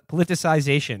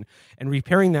politicization, and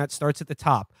repairing that starts at the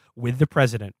top with the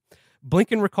president.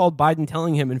 Blinken recalled Biden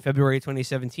telling him in February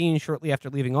 2017, shortly after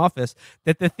leaving office,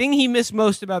 that the thing he missed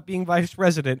most about being vice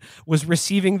president was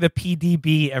receiving the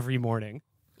PDB every morning.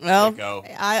 Well, go.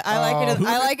 I like it.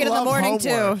 I like it in the morning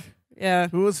homework? too. Yeah.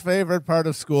 Whose favorite part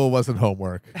of school wasn't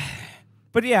homework?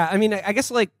 But yeah, I mean, I guess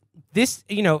like this,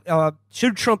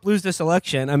 should Trump lose this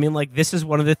election, I mean, like this is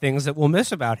one of the things that we'll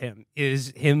miss about him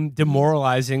is him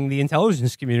demoralizing the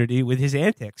intelligence community with his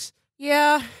antics.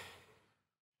 Yeah.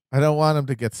 I don't want him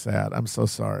to get sad. I'm so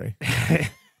sorry.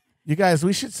 You guys,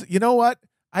 we should, you know what?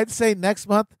 I'd say next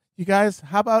month, you guys,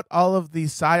 how about all of the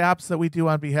psyops that we do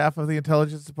on behalf of the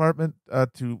intelligence department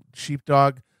to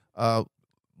sheepdog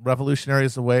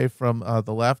revolutionaries away from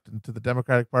the left and to the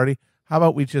Democratic Party? How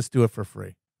about we just do it for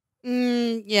free?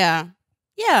 Yeah.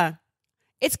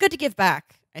 It's good to give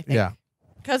back, I think. Yeah.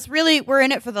 Because really, we're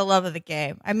in it for the love of the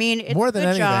game. I mean, it's More a than good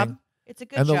anything. job. It's a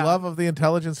good And job. the love of the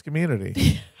intelligence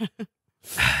community.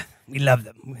 We love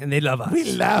them, and they love us.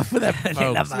 We love them, They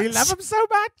love folks. We us. love them so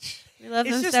much. We love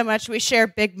It's them just- so much. We share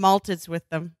big malteds with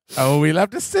them. Oh, we love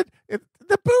to sit in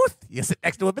the booth. You sit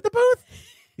next to him in the booth.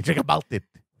 You drink a malted.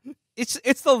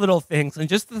 It's the little things, and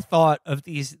just the thought of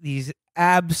these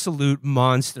absolute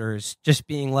monsters just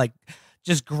being like,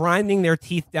 just grinding their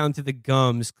teeth down to the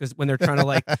gums because when they're trying to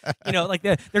like, like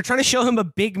they're trying to show him a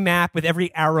big map with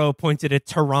every arrow pointed at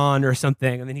Tehran or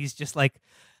something, and then he's just like,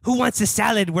 "Who wants a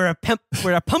salad where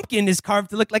a pumpkin is carved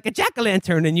to look like a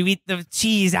jack-o'-lantern, and you eat the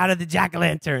cheese out of the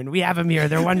jack-o'-lantern? We have them here;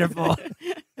 they're wonderful."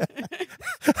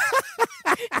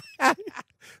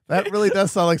 That really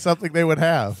does sound like something they would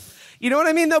have. You know what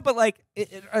I mean, though? But like,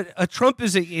 a Trump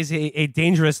is a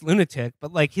dangerous lunatic,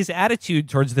 but like his attitude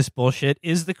towards this bullshit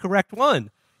is the correct one.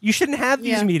 You shouldn't have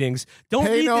these Yeah. meetings. Don't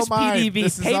Pay read no this mind. PDB.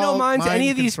 This is Pay no all mind to any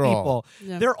mind of these control. people.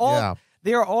 Yeah.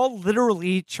 They are all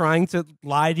literally trying to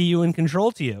lie to you and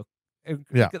control to you.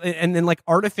 Yeah. And then like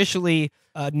artificially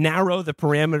narrow the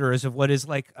parameters of what is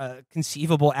like a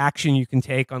conceivable action you can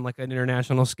take on like an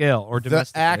international scale or The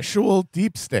domestic. actual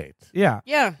deep state. Yeah.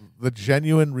 Yeah. The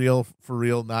genuine, real, for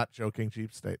real, not joking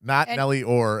deep state. Not And- Nellie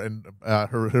Orr and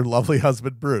her lovely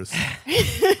husband, Bruce.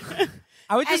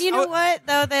 I would just, And you know what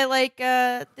though, they like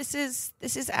this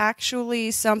is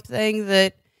actually something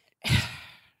that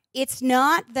it's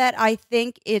not that I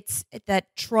think it's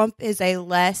that Trump is a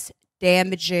less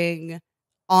damaging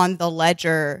on the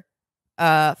ledger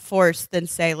force than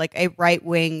say like a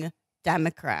right-wing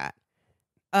Democrat.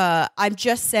 I'm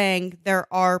just saying there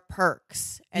are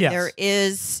perks and Yes.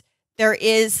 there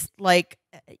is like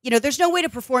there's no way to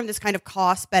perform this kind of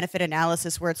cost benefit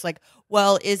analysis where it's like,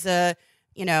 well, is a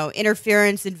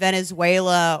interference in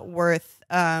Venezuela worth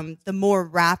the more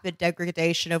rapid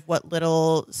degradation of what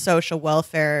little social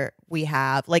welfare we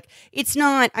have? Like, it's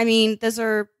not. I mean, those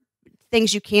are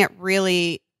things you can't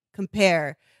really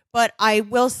compare. But I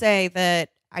will say that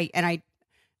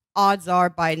odds are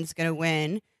Biden's going to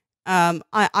win.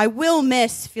 I will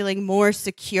miss feeling more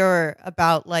secure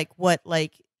about like what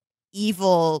like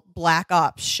evil black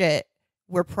ops shit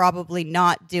we're probably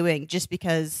not doing just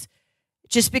because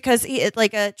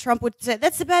Trump would say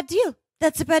that's a bad deal.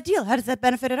 That's a bad deal. How does that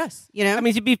benefit us? I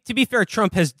mean, to be fair,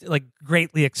 Trump has like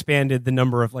greatly expanded the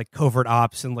number of like covert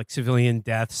ops and like civilian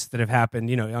deaths that have happened,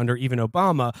 under even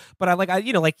Obama. But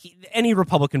any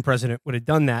Republican president would have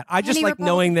done that. I just Any like Republican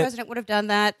knowing that president would have done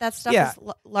that. That stuff Yeah. is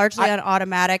largely on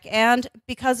automatic, and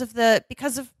because of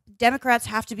Democrats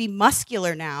have to be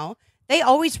muscular now, they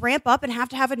always ramp up and have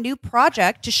to have a new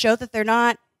project to show that they're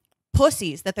not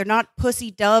pussies, that they're not pussy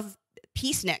dove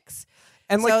peaceniks.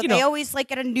 and So they always like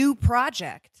get a new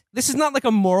project. this is not like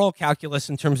a moral calculus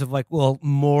in terms of like, well,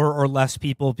 more or less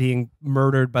people being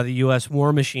murdered by the U.S.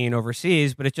 war machine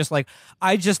overseas, but it's just like,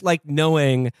 I just like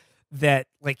knowing that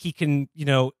like he can,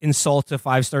 insult a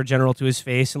 5-star general to his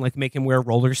face and like make him wear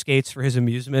roller skates for his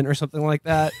amusement or something like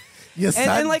that. Your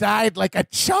son like- died like a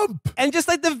chump. And just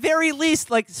like the very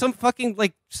least, like some fucking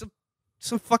like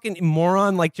some fucking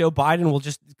moron like Joe Biden will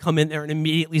just come in there and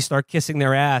immediately start kissing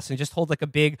their ass and just hold like a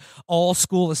big all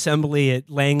school assembly at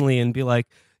Langley and be like,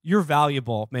 "You're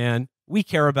valuable, man. We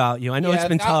care about you. I know it's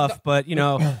been tough, but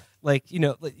I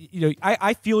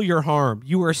feel your harm.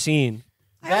 You are seen."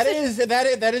 That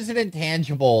is an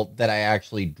intangible that I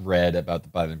actually dread about the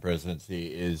Biden presidency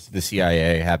is the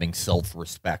CIA having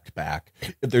self-respect back.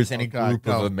 If there's any group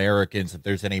of Americans, if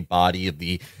there's any body of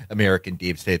the American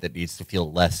deep state that needs to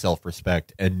feel less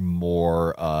self-respect and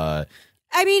more I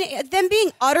mean, them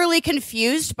being utterly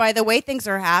confused by the way things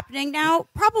are happening now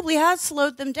probably has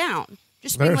slowed them down.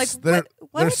 Just being like, what?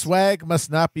 Their swag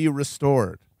must not be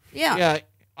restored. Yeah.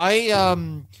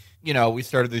 we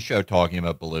started the show talking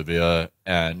about Bolivia,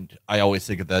 and I always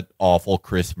think of that awful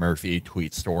Chris Murphy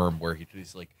tweet storm where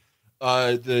he's like,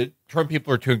 the Trump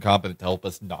people are too incompetent to help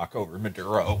us knock over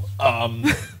Maduro.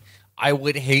 I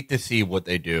would hate to see what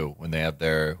they do when they have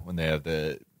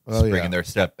the spring in their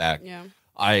step back. Yeah.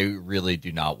 I really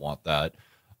do not want that.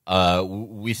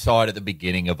 We saw it at the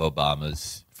beginning of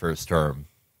Obama's first term,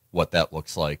 what that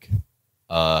looks like.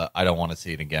 I don't want to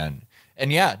see it again.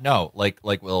 And yeah, no, like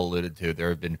Will alluded to, there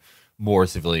have been more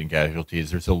civilian casualties.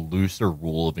 There's a looser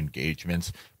rule of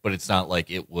engagements, but it's not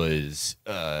like it was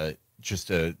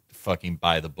just a fucking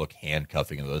by the book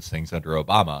handcuffing of those things under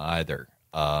Obama either.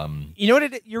 You know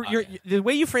what? The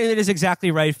way you frame it is exactly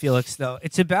right, Felix. Though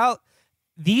it's about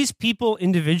these people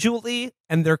individually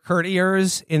and their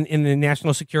courtiers in the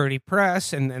national security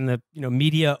press and the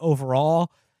media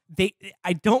overall.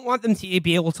 I don't want them to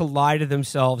be able to lie to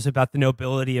themselves about the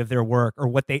nobility of their work or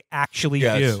what they actually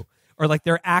do, or like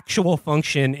their actual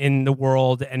function in the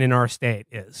world and in our state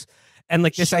is. And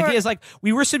like this idea is like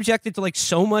we were subjected to like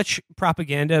so much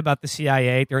propaganda about the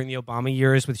CIA during the Obama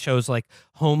years with shows like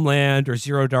Homeland or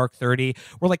Zero Dark 30.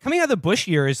 We're like coming out of the Bush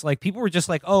years, like people were just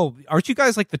like, oh, aren't you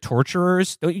guys like the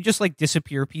torturers? Don't you just like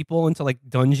disappear people into like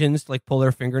dungeons to like pull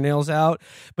their fingernails out?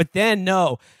 But then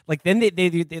no, like then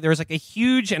there's like a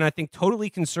huge and I think totally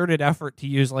concerted effort to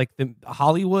use like the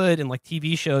Hollywood and like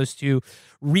TV shows to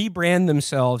rebrand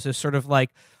themselves as sort of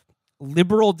like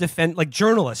liberal defense, like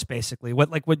journalists, basically.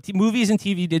 What movies and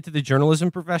TV did to the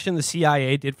journalism profession, the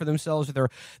CIA did for themselves.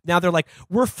 Now they're like,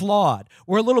 we're flawed,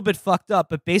 we're a little bit fucked up,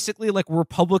 but basically, like we're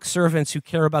public servants who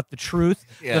care about the truth,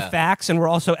 the facts, and we're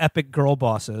also epic girl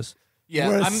bosses.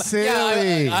 Yeah, I'm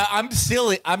silly.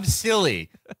 I'm silly.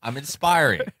 I'm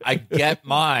inspiring. I get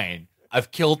mine. I've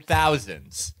killed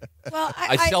thousands. Well,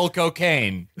 I sell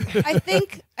cocaine. I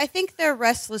think their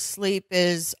restless sleep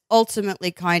is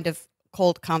ultimately kind of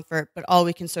cold comfort, but all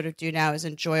we can sort of do now is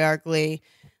enjoy our glee.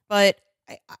 But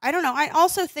I don't know. I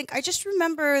also think I just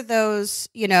remember those,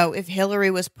 if Hillary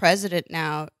was president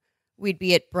now, we'd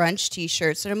be at brunch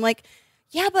t-shirts. And I'm like,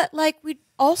 yeah, but like we'd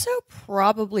also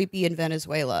probably be in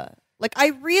Venezuela. Like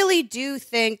I really do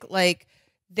think like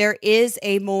there is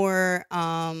a more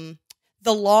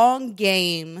the long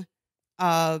game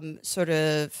sort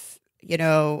of,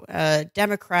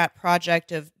 Democrat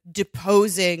project of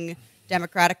deposing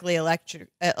democratically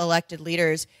elected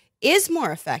leaders is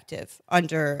more effective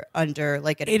under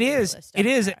like an it is.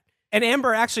 And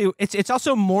Amber, actually, it's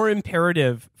also more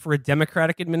imperative for a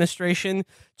Democratic administration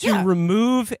to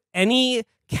remove any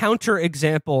counter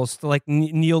examples to like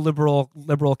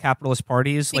liberal capitalist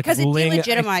parties, because like it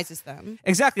delegitimizes them.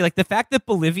 Exactly, like the fact that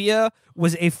Bolivia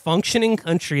was a functioning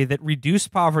country that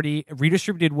reduced poverty,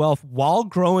 redistributed wealth while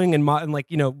growing and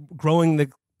growing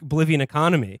the Bolivian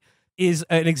economy is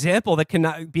an example that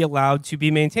cannot be allowed to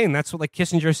be maintained. That's what like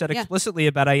Kissinger said explicitly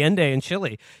about Allende in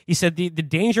Chile. He said the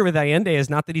danger with Allende is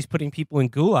not that he's putting people in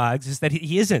gulags, is that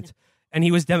he isn't. And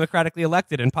he was democratically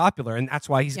elected and popular, and that's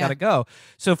why he's got to go.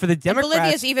 So for the Democrats...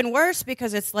 Bolivia is even worse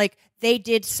because it's like they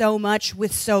did so much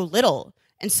with so little.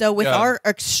 And so with our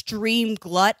extreme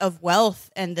glut of wealth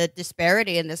and the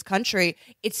disparity in this country,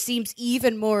 it seems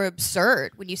even more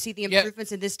absurd when you see the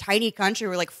improvements in this tiny country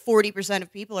where like 40%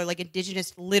 of people are like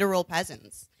indigenous literal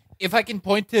peasants. If I can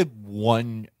point to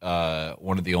one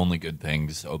of the only good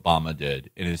things Obama did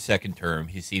in his second term,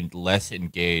 he seemed less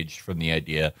engaged from the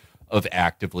idea of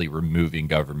actively removing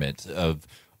government, of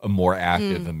a more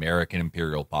active American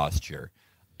imperial posture.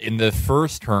 In the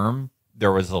first term,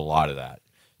 there was a lot of that.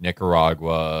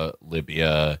 Nicaragua,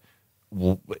 Libya,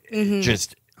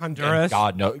 just Honduras,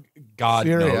 God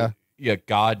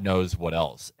knows what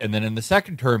else. And then in the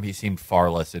second term, he seemed far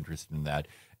less interested in that.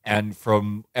 And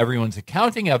from everyone's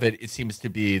accounting of it, it seems to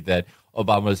be that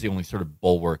Obama is the only sort of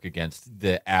bulwark against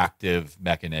the active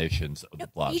machinations of the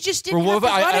left. He just didn't have to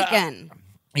run again.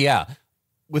 Yeah,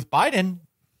 with Biden,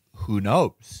 who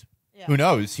knows? Yeah. Who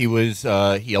knows? He was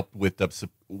he helped whip up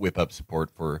support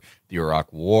for the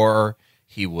Iraq War.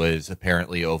 He was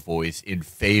apparently a voice in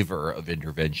favor of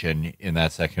intervention in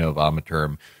that second Obama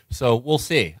term. So we'll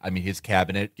see. I mean, his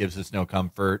cabinet gives us no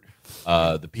comfort.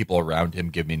 The people around him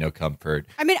give me no comfort.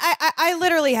 I mean, I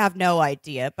literally have no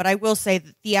idea, but I will say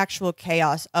that the actual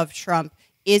chaos of Trump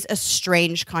is a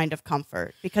strange kind of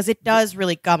comfort because it does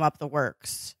really gum up the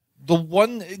works. The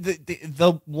one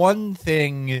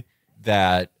thing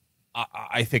that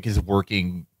I think is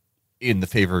working in the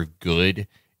favor of good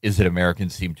is that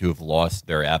Americans seem to have lost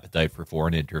their appetite for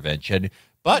foreign intervention.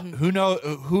 But who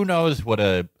knows what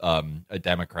a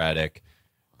Democratic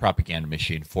propaganda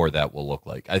machine for that will look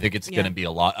like. I think it's going to be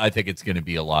a lot. I think it's going to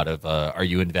be a lot of are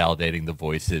you invalidating the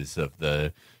voices of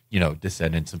the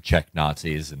descendants of Czech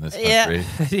Nazis in this country?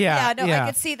 I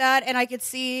could see that, and I could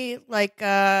see like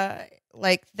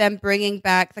them bringing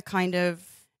back the kind of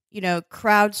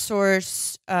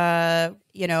crowdsource,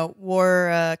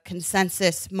 war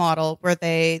consensus model where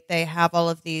they have all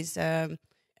of these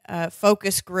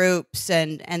focus groups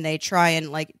and they try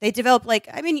and they develop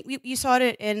you saw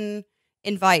it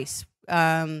in Vice,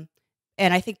 and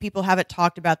I think people haven't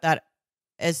talked about that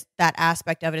as that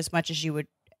aspect of it as much as you would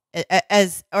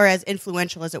as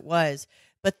influential as it was,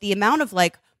 but the amount of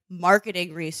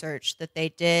marketing research that they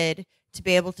did to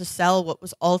be able to sell what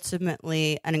was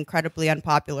ultimately an incredibly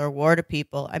unpopular war to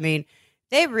people. I mean,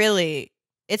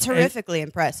 it's horrifically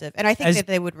impressive. And I think that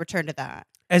they would return to that.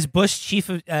 As Bush's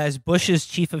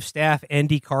chief of staff,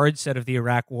 Andy Card, said of the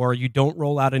Iraq war, you don't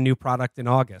roll out a new product in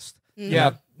August. Mm-hmm.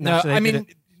 Yeah. No, I mean,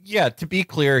 to be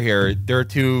clear here, there are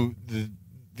the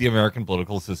American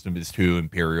political system is two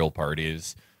imperial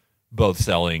parties, both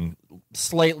selling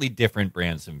slightly different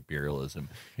brands of imperialism.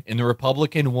 In the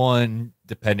Republican one,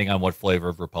 depending on what flavor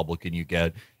of Republican you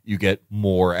get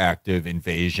more active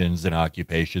invasions and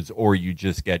occupations, or you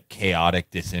just get chaotic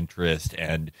disinterest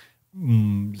and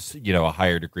a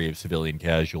higher degree of civilian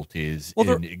casualties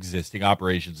in existing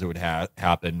operations that would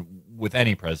happen with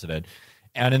any president.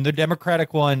 And in the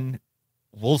Democratic one,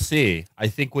 we'll see. I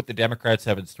think what the Democrats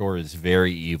have in store is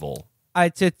very evil.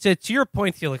 To your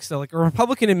point, Felix, though, a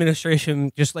Republican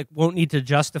administration just won't need to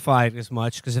justify it as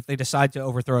much, because if they decide to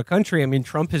overthrow a country, I mean,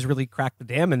 Trump has really cracked the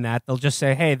dam in that. They'll just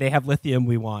say, hey, they have lithium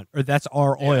we want, or that's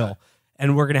our oil,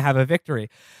 and we're going to have a victory.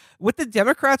 What the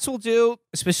Democrats will do,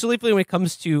 specifically when it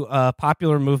comes to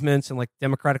popular movements and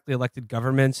democratically elected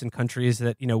governments in countries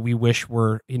that we wish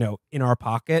were in our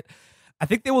pocket, I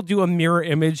think they will do a mirror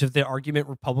image of the argument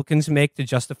Republicans make to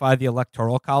justify the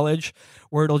Electoral College,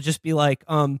 where it'll just be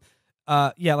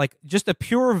just a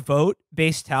pure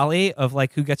vote-based tally of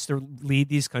who gets to lead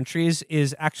these countries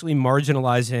is actually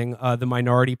marginalizing the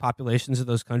minority populations of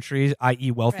those countries,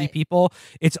 i.e., wealthy people.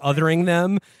 It's othering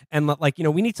them, and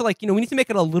we need to make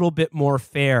it a little bit more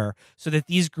fair so that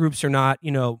these groups are not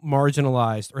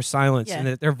marginalized or silenced, and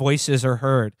that their voices are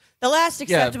heard. The last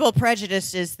acceptable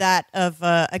prejudice is that of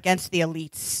against the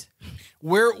elites.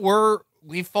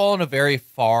 We've fallen a very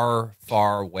far,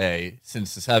 far way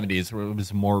since the 70s, where it was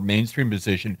a more mainstream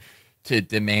position to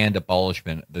demand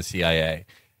abolishment of the CIA.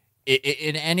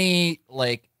 In any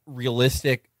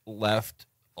realistic left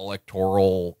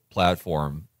electoral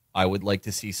platform, I would like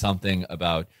to see something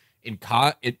about in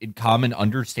common,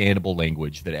 understandable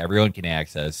language that everyone can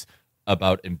access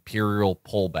about imperial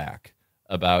pullback,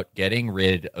 about getting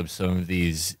rid of some of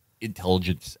these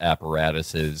intelligence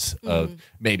apparatuses, of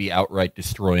maybe outright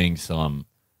destroying some.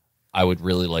 I would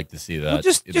really like to see that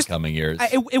in the coming years.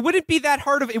 It wouldn't be that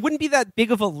hard it wouldn't be that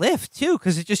big of a lift too,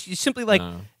 because you simply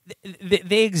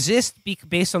they exist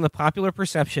based on the popular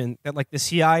perception that the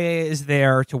CIA is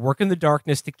there to work in the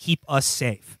darkness to keep us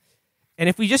safe. And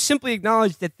if we just simply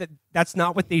acknowledge that that's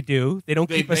not what they do, they don't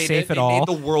keep us safe at all. Made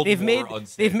the world more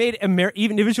unsafe. They've made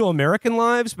even individual American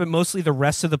lives, but mostly the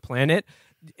rest of the planet,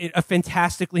 a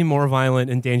fantastically more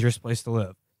violent and dangerous place to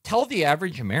live. Tell the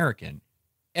average American,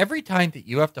 every time that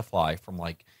you have to fly from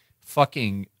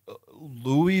fucking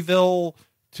Louisville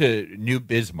to New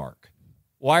Bismarck,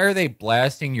 why are they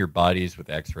blasting your bodies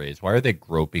with x-rays? Why are they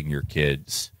groping your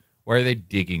kids? Why are they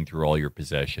digging through all your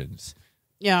possessions?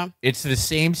 Yeah. It's the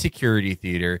same security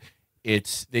theater.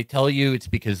 They tell you it's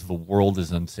because the world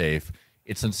is unsafe.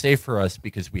 It's unsafe for us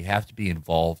because we have to be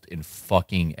involved in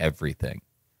fucking everything.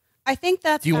 I think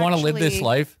that's. Do you want to live this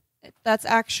life? That's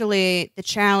actually the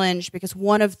challenge, because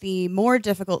one of the more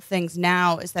difficult things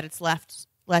now is that it's left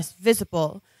less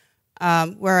visible.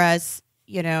 Whereas,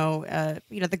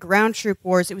 the ground troop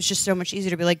wars, it was just so much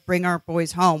easier to be bring our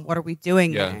boys home. What are we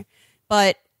doing there?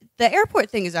 But the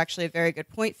airport thing is actually a very good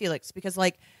point, Felix, because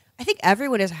I think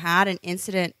everyone has had an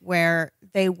incident where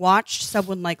they watched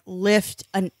someone lift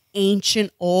an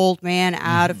ancient old man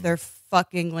out of their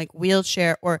fucking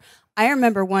wheelchair. Or I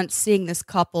remember once seeing this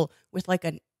couple with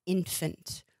an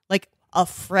infant, a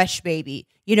fresh baby,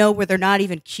 where they're not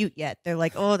even cute yet. They're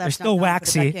oh, that's they're still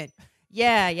waxy.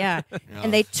 Yeah.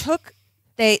 And they took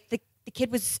the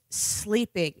kid was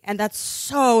sleeping, and that's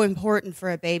so important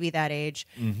for a baby that age.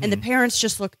 And the parents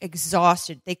just look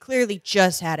exhausted. They clearly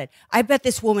just had it. I bet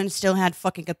this woman still had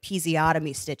fucking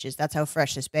episiotomy stitches. That's how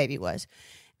fresh this baby was.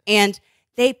 And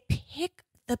the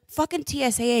fucking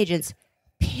TSA agents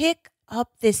pick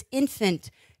up this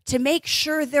infant to make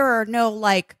sure there are no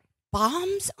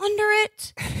bombs under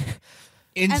it.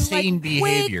 Insane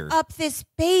behavior. Wake up this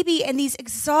baby, and these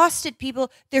exhausted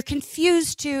people, they're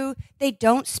confused too. They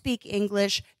don't speak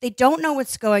English. They don't know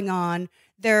what's going on.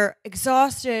 They're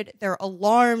exhausted. They're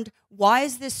alarmed. Why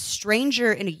is this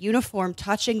stranger in a uniform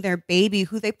touching their baby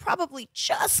who they probably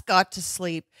just got to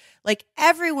sleep?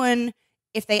 Everyone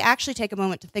if they actually take a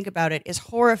moment to think about it, is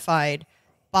horrified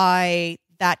by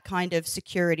that kind of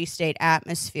security state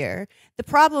atmosphere. The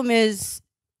problem is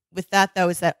with that, though,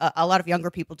 is that a lot of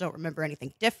younger people don't remember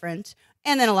anything different,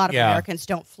 and then a lot of Americans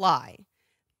don't fly.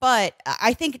 But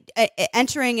I think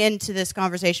entering into this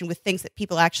conversation with things that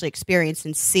people actually experience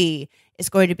and see is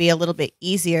going to be a little bit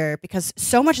easier, because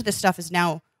so much of this stuff is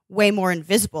now way more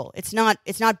invisible. It's not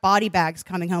body bags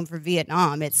coming home from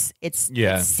Vietnam. It's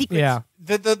secrets. Yeah.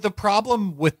 The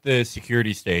problem with the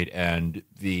security state and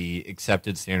the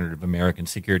accepted standard of American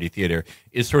security theater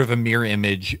is sort of a mirror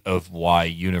image of why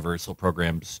universal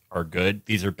programs are good.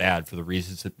 These are bad for the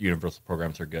reasons that universal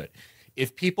programs are good.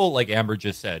 If people, like Amber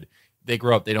just said, they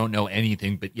grow up, they don't know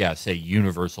anything but, say,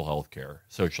 universal healthcare,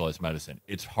 socialized medicine,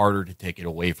 it's harder to take it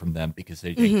away from them because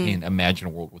they can't imagine a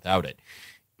world without it.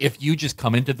 If you just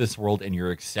come into this world and your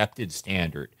accepted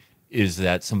standard is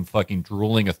that some fucking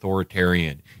drooling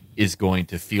authoritarian is going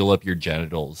to feel up your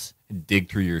genitals and dig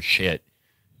through your shit,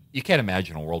 you can't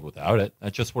imagine a world without it.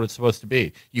 That's just what it's supposed to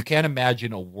be. You can't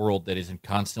imagine a world that isn't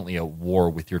constantly at war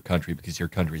with your country because your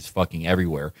country is fucking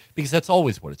everywhere, because that's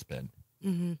always what it's been.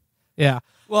 Mm-hmm. Yeah.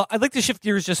 Well, I'd like to shift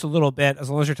gears just a little bit,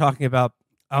 as long as you're talking about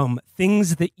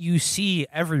things that you see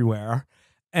everywhere.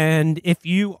 And if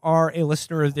you are a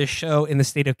listener of this show in the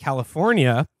state of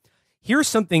California, here's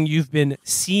something you've been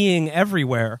seeing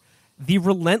everywhere: the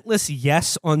relentless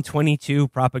yes on 22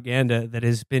 propaganda that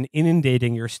has been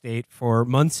inundating your state for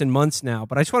months and months now.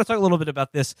 But I just want to talk a little bit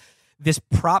about this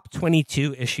Prop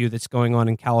 22 issue that's going on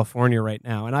in California right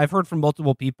now. And I've heard from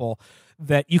multiple people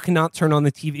that you cannot turn on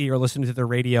the TV or listen to the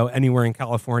radio anywhere in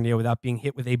California without being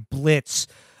hit with a blitz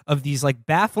of these like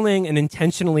baffling and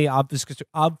intentionally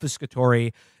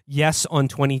obfuscatory yes on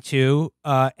 22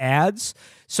 ads.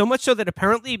 So much so that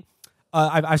apparently,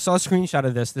 I saw a screenshot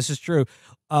of this. This is true.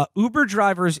 Uber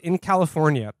drivers in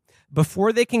California,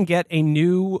 before they can get a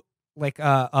new like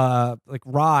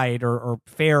ride or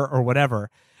fare or whatever,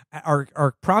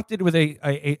 are prompted with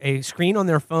a screen on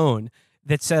their phone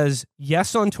that says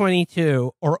yes on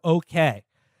 22 or okay.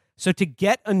 So to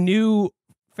get a new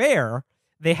fare,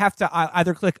 they have to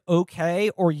either click okay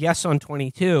or yes on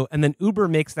 22. And then Uber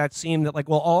makes that seem that like,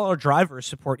 well, all our drivers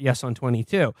support yes on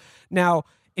 22. Now,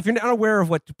 if you're not aware of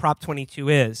what Prop 22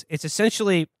 is, it's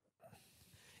essentially,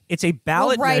 it's a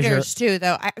ballot measure. Writers too,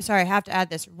 though. I have to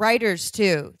add this. Writers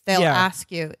too. They'll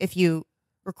ask you, if you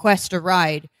request a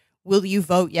ride, will you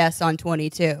vote yes on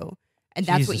 22? And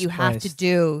that's what you have to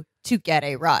do to get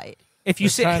a ride. If you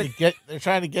they're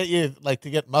trying to get you like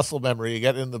to get muscle memory. You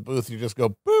get in the booth, you just go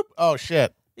boop. Oh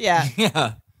shit. Yeah.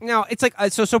 Yeah. Now it's like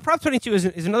so Prop 22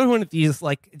 is another one of these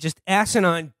like just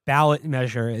asinine ballot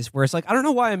measures where it's like, I don't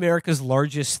know why America's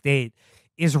largest state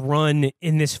is run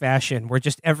in this fashion, where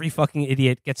just every fucking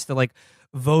idiot gets to like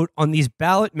vote on these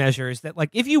ballot measures that, like,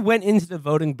 if you went into the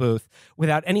voting booth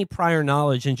without any prior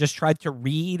knowledge and just tried to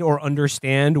read or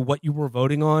understand what you were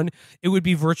voting on, it would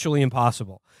be virtually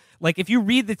impossible. Like, if you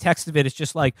read the text of it, it's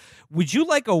just like, would you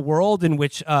like a world in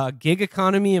which gig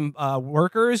economy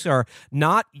workers are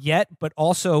not yet, but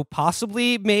also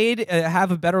possibly made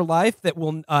have a better life that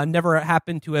will never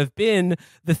happen to have been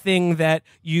the thing that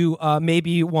you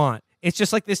maybe want? It's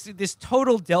just like this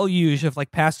total deluge of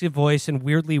like passive voice and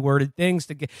weirdly worded things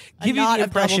to give you the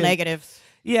impression. Double negatives.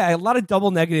 Yeah, a lot of double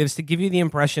negatives to give you the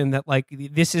impression that like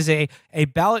this is a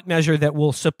ballot measure that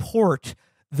will support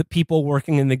the people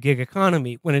working in the gig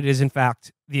economy, when it is in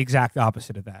fact the exact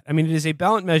opposite of that. I mean, it is a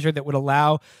ballot measure that would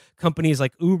allow companies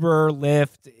like Uber,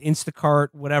 Lyft, Instacart,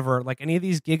 whatever, like any of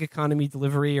these gig economy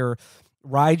delivery or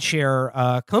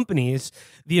rideshare companies,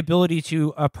 the ability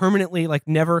to permanently like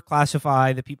never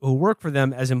classify the people who work for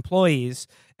them as employees,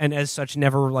 and as such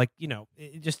never like, you know,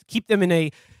 just keep them in a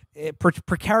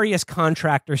precarious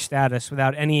contractor status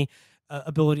without any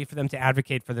ability for them to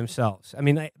advocate for themselves. I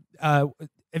mean,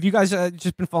 have you guys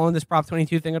just been following this Prop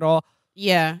 22 thing at all?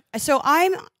 Yeah. So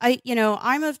I'm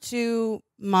of two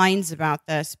minds about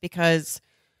this, because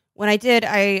when I did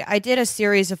a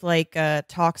series of like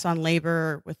talks on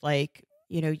labor with like,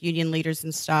 you know, union leaders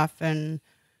and stuff, and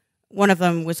one of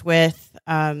them was with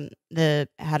the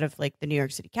head of like the New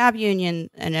York City Cab Union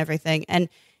and everything, and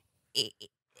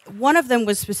one of them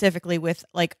was specifically with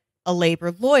like a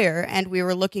labor lawyer, and we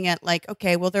were looking at like,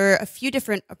 okay, well, there are a few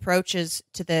different approaches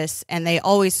to this, and they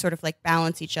always sort of like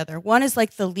balance each other. One is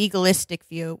like the legalistic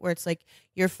view, where it's like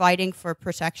you're fighting for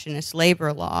protectionist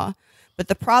labor law, but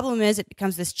the problem is it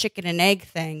becomes this chicken and egg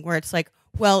thing where it's like,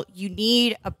 well, you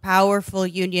need a powerful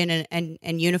union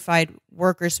and unified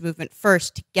workers movement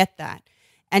first to get that,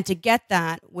 and to get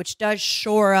that, which does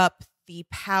shore up the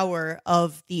power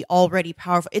of the already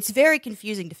powerful. It's very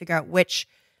confusing to figure out which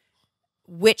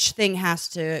which thing has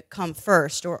to come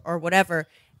first or whatever.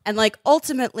 And like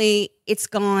ultimately it's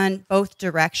gone both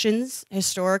directions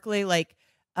historically. Like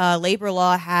labor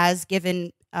law has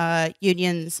given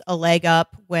unions a leg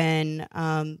up when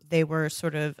they were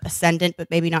sort of ascendant but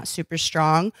maybe not super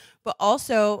strong. But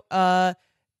also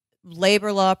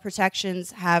labor law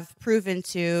protections have proven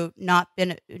to not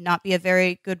be a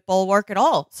very good bulwark at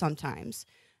all sometimes.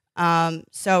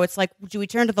 So it's like, do we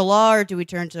turn to the law or do we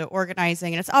turn to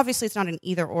organizing? And it's not an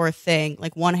either or thing,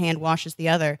 like one hand washes the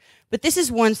other. But this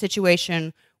is one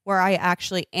situation where I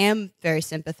actually am very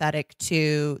sympathetic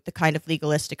to the kind of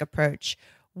legalistic approach.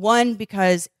 One,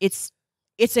 because it's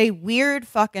a weird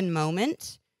fucking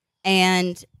moment,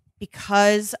 and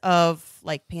because of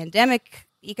like pandemic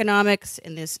economics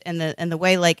and the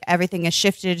way like everything has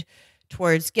shifted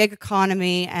towards gig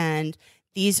economy, and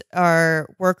these are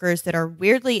workers that are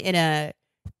weirdly in a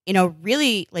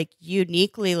really like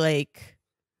uniquely like,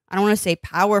 I don't want to say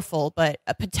powerful, but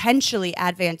a potentially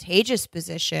advantageous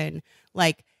position.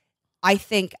 Like I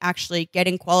think actually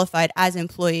getting qualified as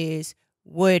employees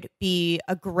would be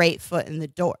a great foot in the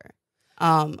door.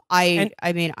 I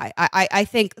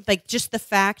think like just the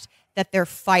fact that they're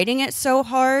fighting it so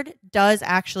hard does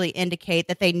actually indicate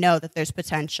that they know that there's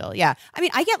potential. Yeah. I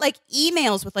mean, I get like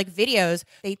emails with like videos.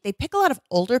 They pick a lot of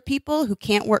older people who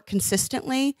can't work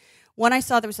consistently. One I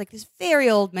saw, there was like this very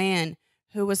old man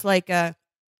who was like, I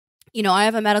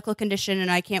have a medical condition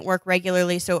and I can't work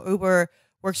regularly, so Uber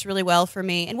works really well for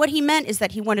me. And what he meant is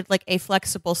that he wanted like a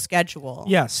flexible schedule.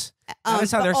 Yes.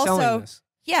 That's how they're selling this.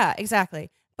 Yeah,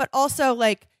 exactly. But also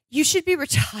like, you should be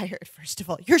retired, first of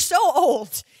all. You're so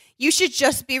old. You should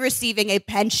just be receiving a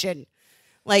pension.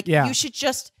 Like, you should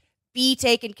just be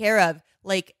taken care of.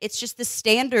 Like, it's just the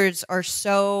standards are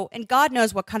so, and God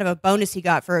knows what kind of a bonus he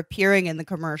got for appearing in the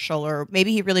commercial, or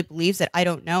maybe he really believes it. I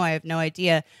don't know. I have no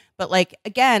idea. But like,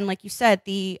 again, like you said,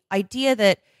 the idea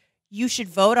that you should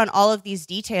vote on all of these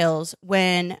details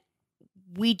when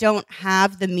we don't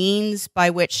have the means by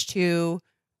which to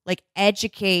like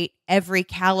educate every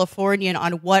Californian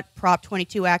on what Prop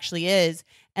 22 actually is.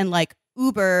 And like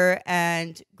Uber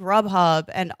and Grubhub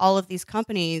and all of these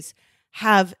companies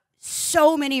have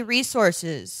so many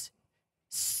resources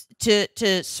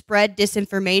to spread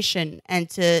disinformation and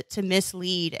to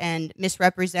mislead and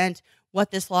misrepresent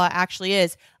what this law actually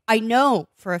is. I know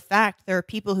for a fact there are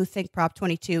people who think Prop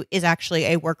 22 is actually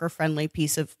a worker-friendly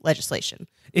piece of legislation.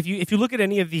 If you look at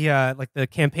any of the like the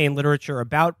campaign literature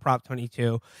about Prop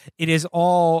 22, it is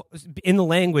all in the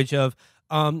language of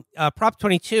Prop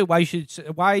 22.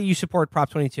 Why you support Prop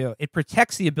 22? It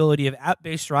protects the ability of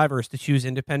app-based drivers to choose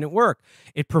independent work.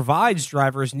 It provides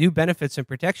drivers new benefits and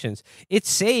protections. It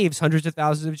saves hundreds of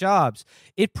thousands of jobs.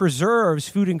 It preserves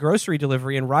food and grocery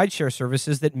delivery and rideshare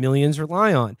services that millions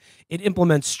rely on. It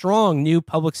implements strong new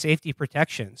public safety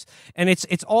protections, and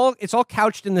it's all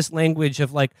couched in this language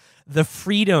of like the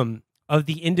freedom of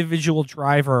the individual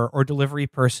driver or delivery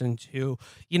person to,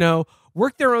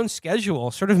 work their own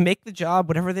schedule, sort of make the job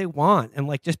whatever they want, and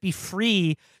like just be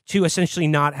free to essentially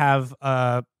not have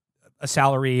a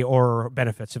salary or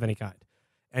benefits of any kind,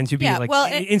 and to be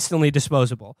instantly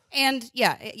disposable. And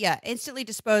instantly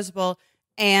disposable,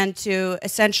 and to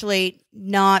essentially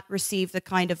not receive the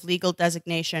kind of legal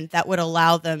designation that would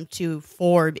allow them to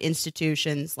form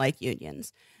institutions like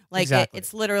unions. Like exactly.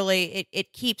 It's literally,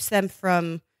 it keeps them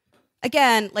from,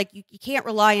 again, like you can't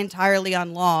rely entirely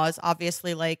on laws,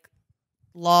 obviously, like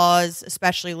laws,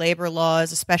 especially labor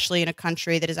laws, especially in a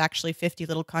country that is actually 50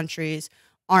 little countries,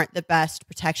 aren't the best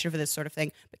protection for this sort of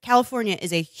thing. But California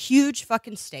is a huge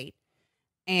fucking state.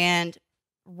 And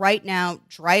right now,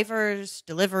 drivers,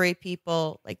 delivery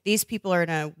people, like these people are in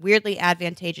a weirdly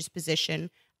advantageous position.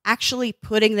 Actually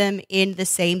putting them in the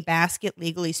same basket,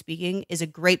 legally speaking, is a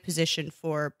great position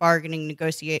for bargaining,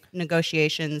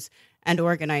 negotiations, and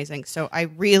organizing. So I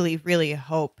really, really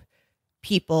hope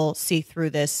people see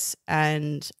through this,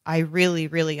 and I really,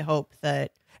 really hope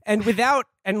that. And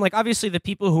obviously the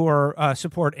people who are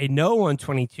support a no on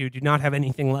 22 do not have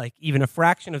anything like even a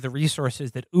fraction of the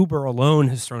resources that Uber alone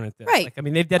has thrown at this. Right. Like, I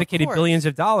mean, they've dedicated billions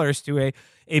of dollars to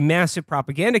a massive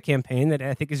propaganda campaign that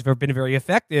I think has been very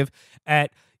effective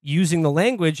at using the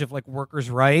language of like workers'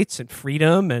 rights and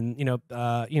freedom and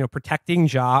protecting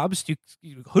jobs to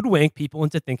hoodwink people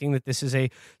into thinking that this is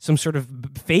some sort of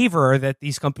favor that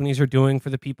these companies are doing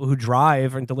for the people who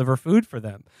drive and deliver food for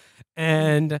them.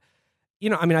 And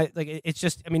it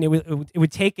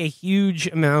would take a huge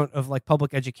amount of like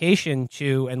public education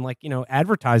and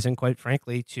advertising, quite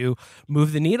frankly, to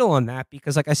move the needle on that.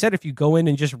 Because like I said, if you go in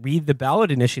and just read the ballot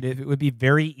initiative, it would be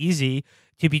very easy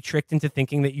to be tricked into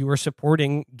thinking that you were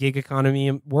supporting gig economy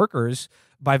workers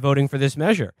by voting for this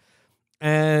measure.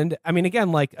 And I mean,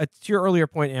 again, like to your earlier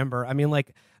point, Amber, I mean,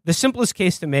 like the simplest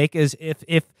case to make is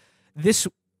if this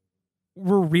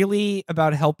were really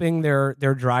about helping their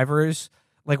drivers,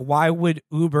 like why would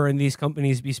Uber and these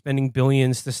companies be spending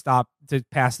billions to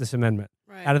pass this amendment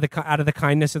out of the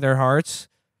kindness of their hearts?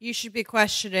 You should be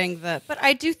questioning but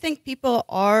I do think people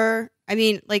are, I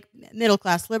mean, like middle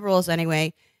class liberals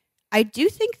anyway, I do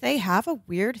think they have a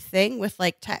weird thing with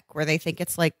like tech where they think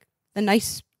it's like the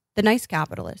nice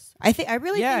capitalists. I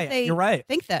really think they you're right.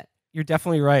 think that. You're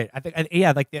definitely right. I think,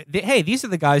 like, hey, these are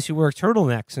the guys who wear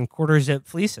turtlenecks and quarter zip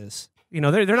fleeces. You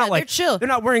know, they're not like they're chill. They're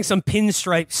not wearing some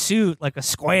pinstripe suit like a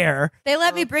square. They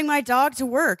let me bring my dog to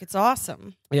work. It's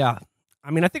awesome. Yeah. I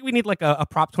mean, I think we need like a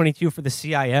Prop 22 for the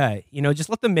CIA. You know, just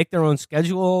let them make their own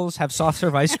schedules, have soft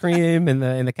serve ice cream in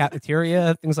the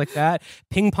cafeteria, things like that.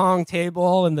 Ping pong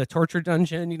table in the torture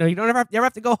dungeon. You know, you never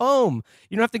have to go home.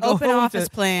 You don't have to go Open home office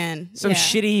to plan. some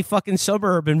shitty fucking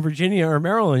suburb in Virginia or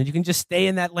Maryland. You can just stay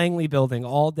in that Langley building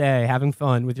all day having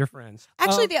fun with your friends.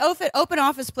 Actually, the open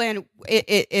office plan,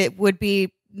 it would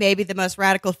be maybe the most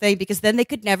radical thing because then they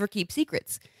could never keep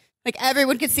secrets. Like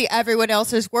everyone could see everyone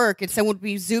else's work and someone would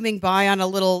be zooming by on a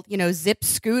little, zip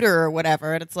scooter or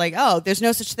whatever. And it's like, oh, there's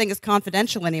no such thing as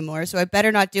confidential anymore. So I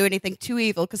better not do anything too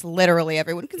evil because literally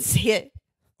everyone can see it.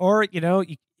 Or,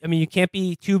 you can't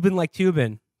be tubing like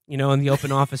tubing, in the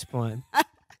open office plan.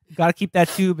 You got to keep that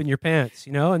tube in your pants,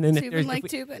 and then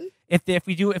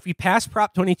if we pass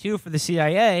Prop 22 for the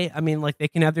CIA, I mean, like they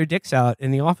can have their dicks out in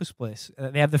the office place.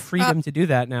 They have the freedom to do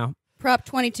that now. Prop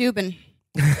 22 tubing.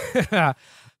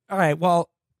 All right, well,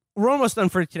 we're almost done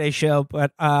for today's show,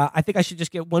 but I think I should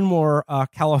just get one more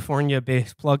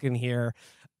California-based plug in here,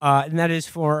 and that is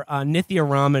for Nithya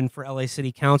Raman for LA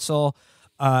City Council.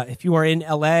 If you are in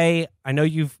LA, and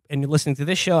you're listening to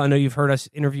this show, I know you've heard us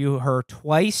interview her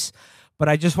twice, but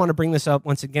I just want to bring this up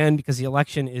once again because the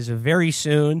election is very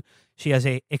soon. She has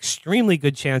a extremely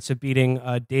good chance of beating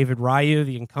David Ryu,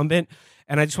 the incumbent,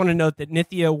 and I just want to note that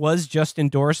Nithya was just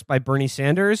endorsed by Bernie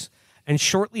Sanders. And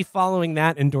shortly following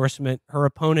that endorsement, her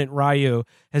opponent, Ryu,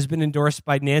 has been endorsed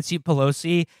by Nancy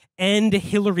Pelosi and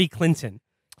Hillary Clinton.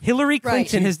 Hillary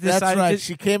Clinton has decided... That's right.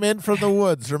 She came in from the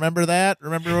woods. Remember that?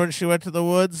 Remember when she went to the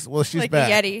woods? Well, she's like back.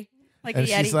 A Yeti. Like and a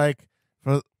Yeti. She's like,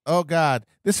 oh, God.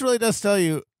 This really does tell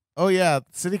you, oh, yeah,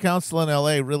 city council in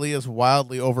L.A. really is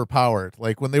wildly overpowered.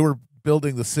 Like, when they were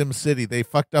building the Sim City, they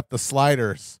fucked up the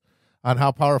sliders on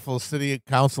how powerful city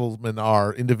councilmen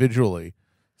are individually.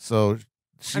 So...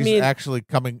 She's actually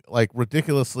coming like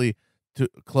ridiculously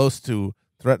close to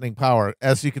threatening power,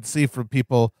 as you can see from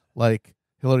people like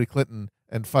Hillary Clinton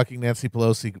and fucking Nancy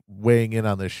Pelosi weighing in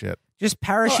on this shit. Just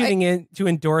parachuting in to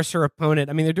endorse her opponent.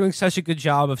 I mean, they're doing such a good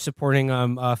job of supporting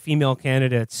female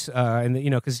candidates, and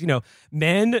because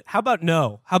men. How about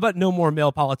no? How about no more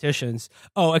male politicians?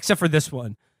 Oh, except for this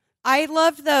one. I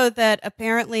love though that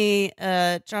apparently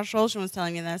Josh Olson was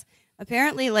telling me this.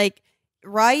 Apparently, like.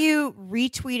 Ryu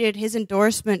retweeted his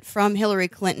endorsement from Hillary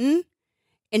Clinton,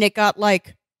 and it got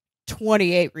like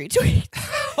 28 retweets.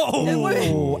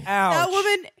 Oh, ouch. That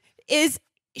woman is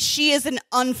an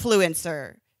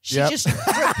influencer. She just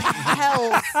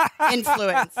repels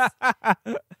influence.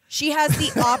 She has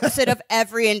the opposite of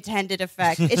every intended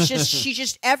effect. It's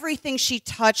just everything she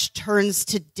touched turns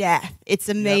to death. It's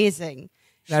amazing.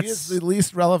 Yep. She is the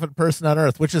least relevant person on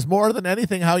earth, which is more than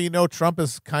anything how Trump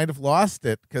has kind of lost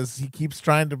it because he keeps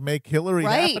trying to make Hillary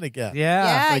happen again.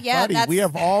 Yeah. Buddy, we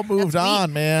have all moved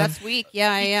on, man. That's weak.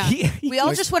 Yeah. We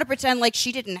all just want to pretend like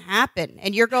she didn't happen,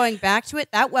 and you're going back to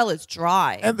it. That well is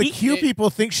dry. And the Q people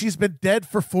think she's been dead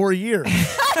for 4 years.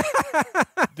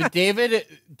 The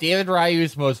David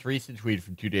Ryu's most recent tweet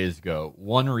from 2 days ago: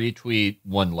 1 retweet,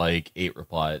 1 like, 8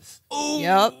 replies. Ooh.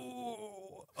 Yep.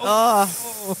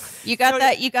 You got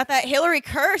that Hillary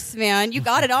curse, man. You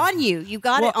got it on you. You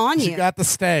got it on you. He's got the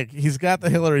stank. He's got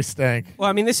the Hillary stank. Well,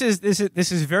 I mean, this is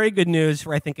very good news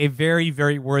for I think a very,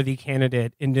 very worthy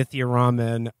candidate in Nithya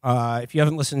Raman. If you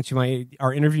haven't listened to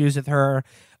our interviews with her,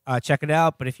 check it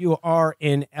out. But if you are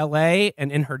in LA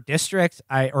and in her district,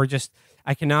 I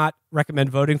cannot recommend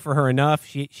voting for her enough.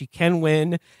 She can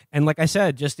win. And like I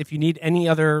said, just if you need any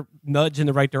other nudge in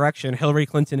the right direction, Hillary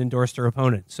Clinton endorsed her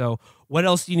opponent. So what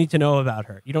else do you need to know about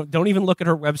her? You don't even look at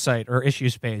her website or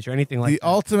issues page or anything like that. The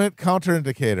ultimate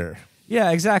counterindicator.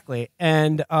 Yeah, exactly.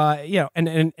 And and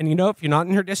if you're not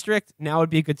in her district, now would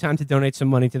be a good time to donate some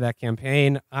money to that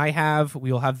campaign.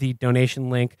 We will have the donation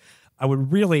link. I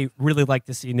would really, really like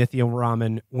to see Nithya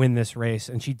Raman win this race,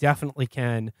 and she definitely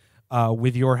can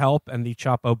with your help and the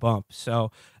Chapo bump.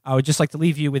 So I would just like to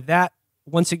leave you with that.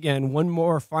 Once again, one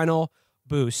more final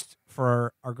boost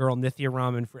for our girl Nithya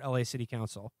Raman for LA City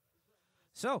Council.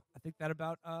 So I think that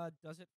about does it.